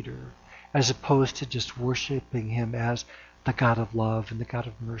creator, as opposed to just worshiping Him as the God of love and the God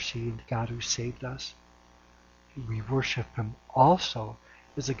of mercy and the God who saved us? We worship Him also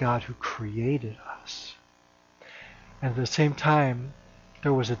as a God who created us. And at the same time,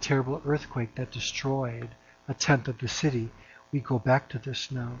 there was a terrible earthquake that destroyed a tenth of the city. We go back to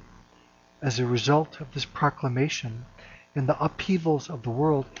this now. As a result of this proclamation, in the upheavals of the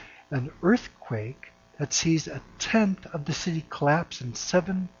world, an earthquake that sees a tenth of the city collapse and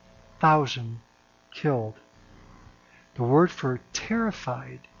 7,000 killed. The word for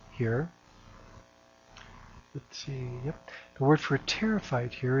terrified here, the word for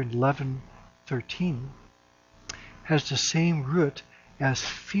terrified here in 11:13 has the same root as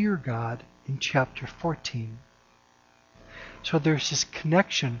fear God in chapter 14. So there's this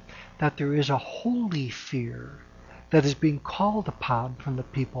connection that there is a holy fear that is being called upon from the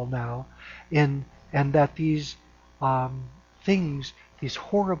people now, and that these things, these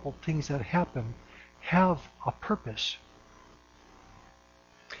horrible things that happen, have a purpose.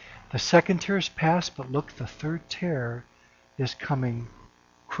 The second terror is past, but look, the third terror is coming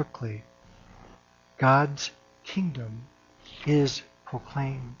quickly. God's kingdom is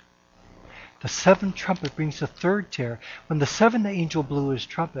proclaimed. The seventh trumpet brings the third terror. When the seventh angel blew his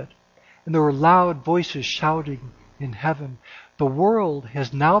trumpet, and there were loud voices shouting in heaven, the world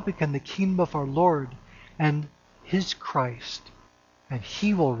has now become the kingdom of our Lord and His Christ, and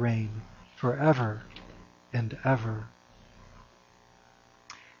He will reign forever and ever.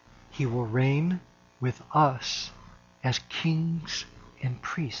 He will reign with us as kings and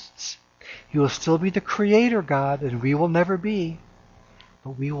priests. He will still be the creator God, and we will never be,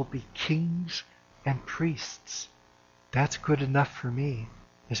 but we will be kings and priests. That's good enough for me.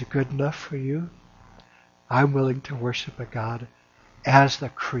 Is it good enough for you? I'm willing to worship a God as the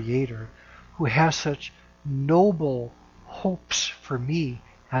creator who has such noble hopes for me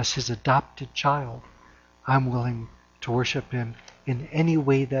as His adopted child. I'm willing to worship Him in any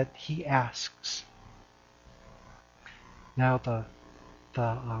way that He asks. Now the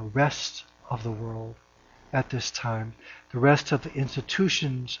rest of the world at this time, the rest of the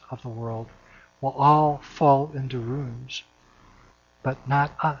institutions of the world will all fall into ruins, but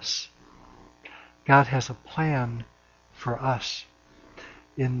not us. God has a plan for us.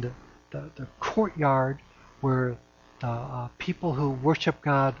 In the courtyard where the people who worship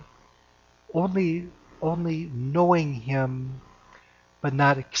God only knowing Him but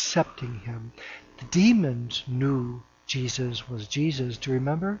not accepting Him. The demons knew Jesus was Jesus, do you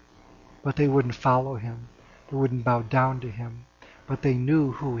remember? But they wouldn't follow Him. They wouldn't bow down to Him. But they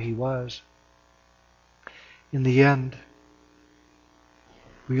knew who He was. In the end,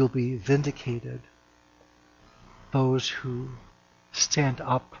 we will be vindicated. those who stand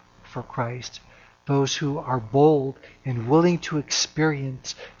up for Christ, those who are bold and willing to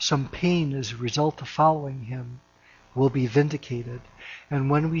experience some pain as a result of following him, will be vindicated. And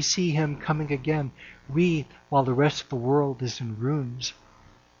when we see him coming again, we, while the rest of the world is in ruins,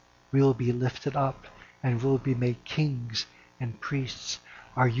 will be lifted up and will be made kings and priests.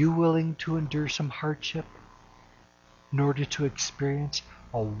 Are you willing to endure some hardship in order to experience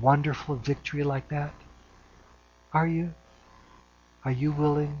a wonderful victory like that? Are you? Are you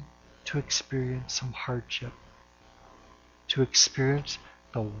willing to experience some hardship? To experience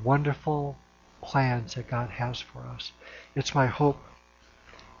the wonderful plans that God has for us? It's my hope.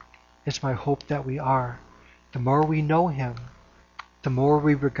 It's my hope that we are. The more we know him, the more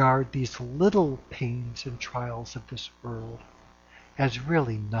we regard these little pains and trials of this world as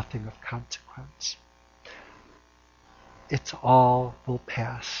really nothing of consequence. It's all will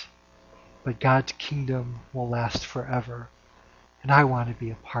pass, but God's kingdom will last forever, and I want to be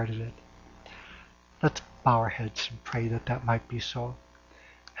a part of it. Let's bow our heads and pray that that might be so.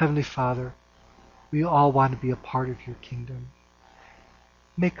 Heavenly Father, we all want to be a part of your kingdom.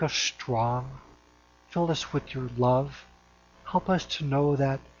 Make us strong. Fill us with your love. Help us to know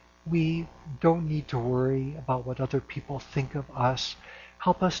that we don't need to worry about what other people think of us.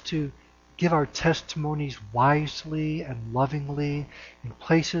 Help us to give our testimonies wisely and lovingly in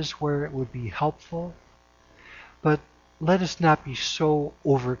places where it would be helpful. But let us not be so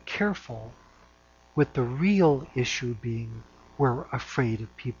over careful with the real issue being we're afraid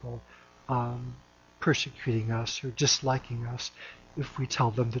of people persecuting us or disliking us if we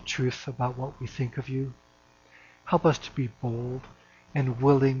tell them the truth about what we think of you. Help us to be bold and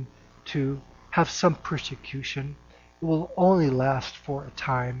willing to have some persecution. It will only last for a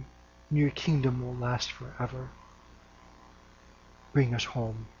time, and your kingdom will last forever. Bring us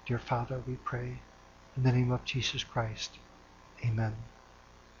home, dear Father, we pray. In the name of Jesus Christ, amen.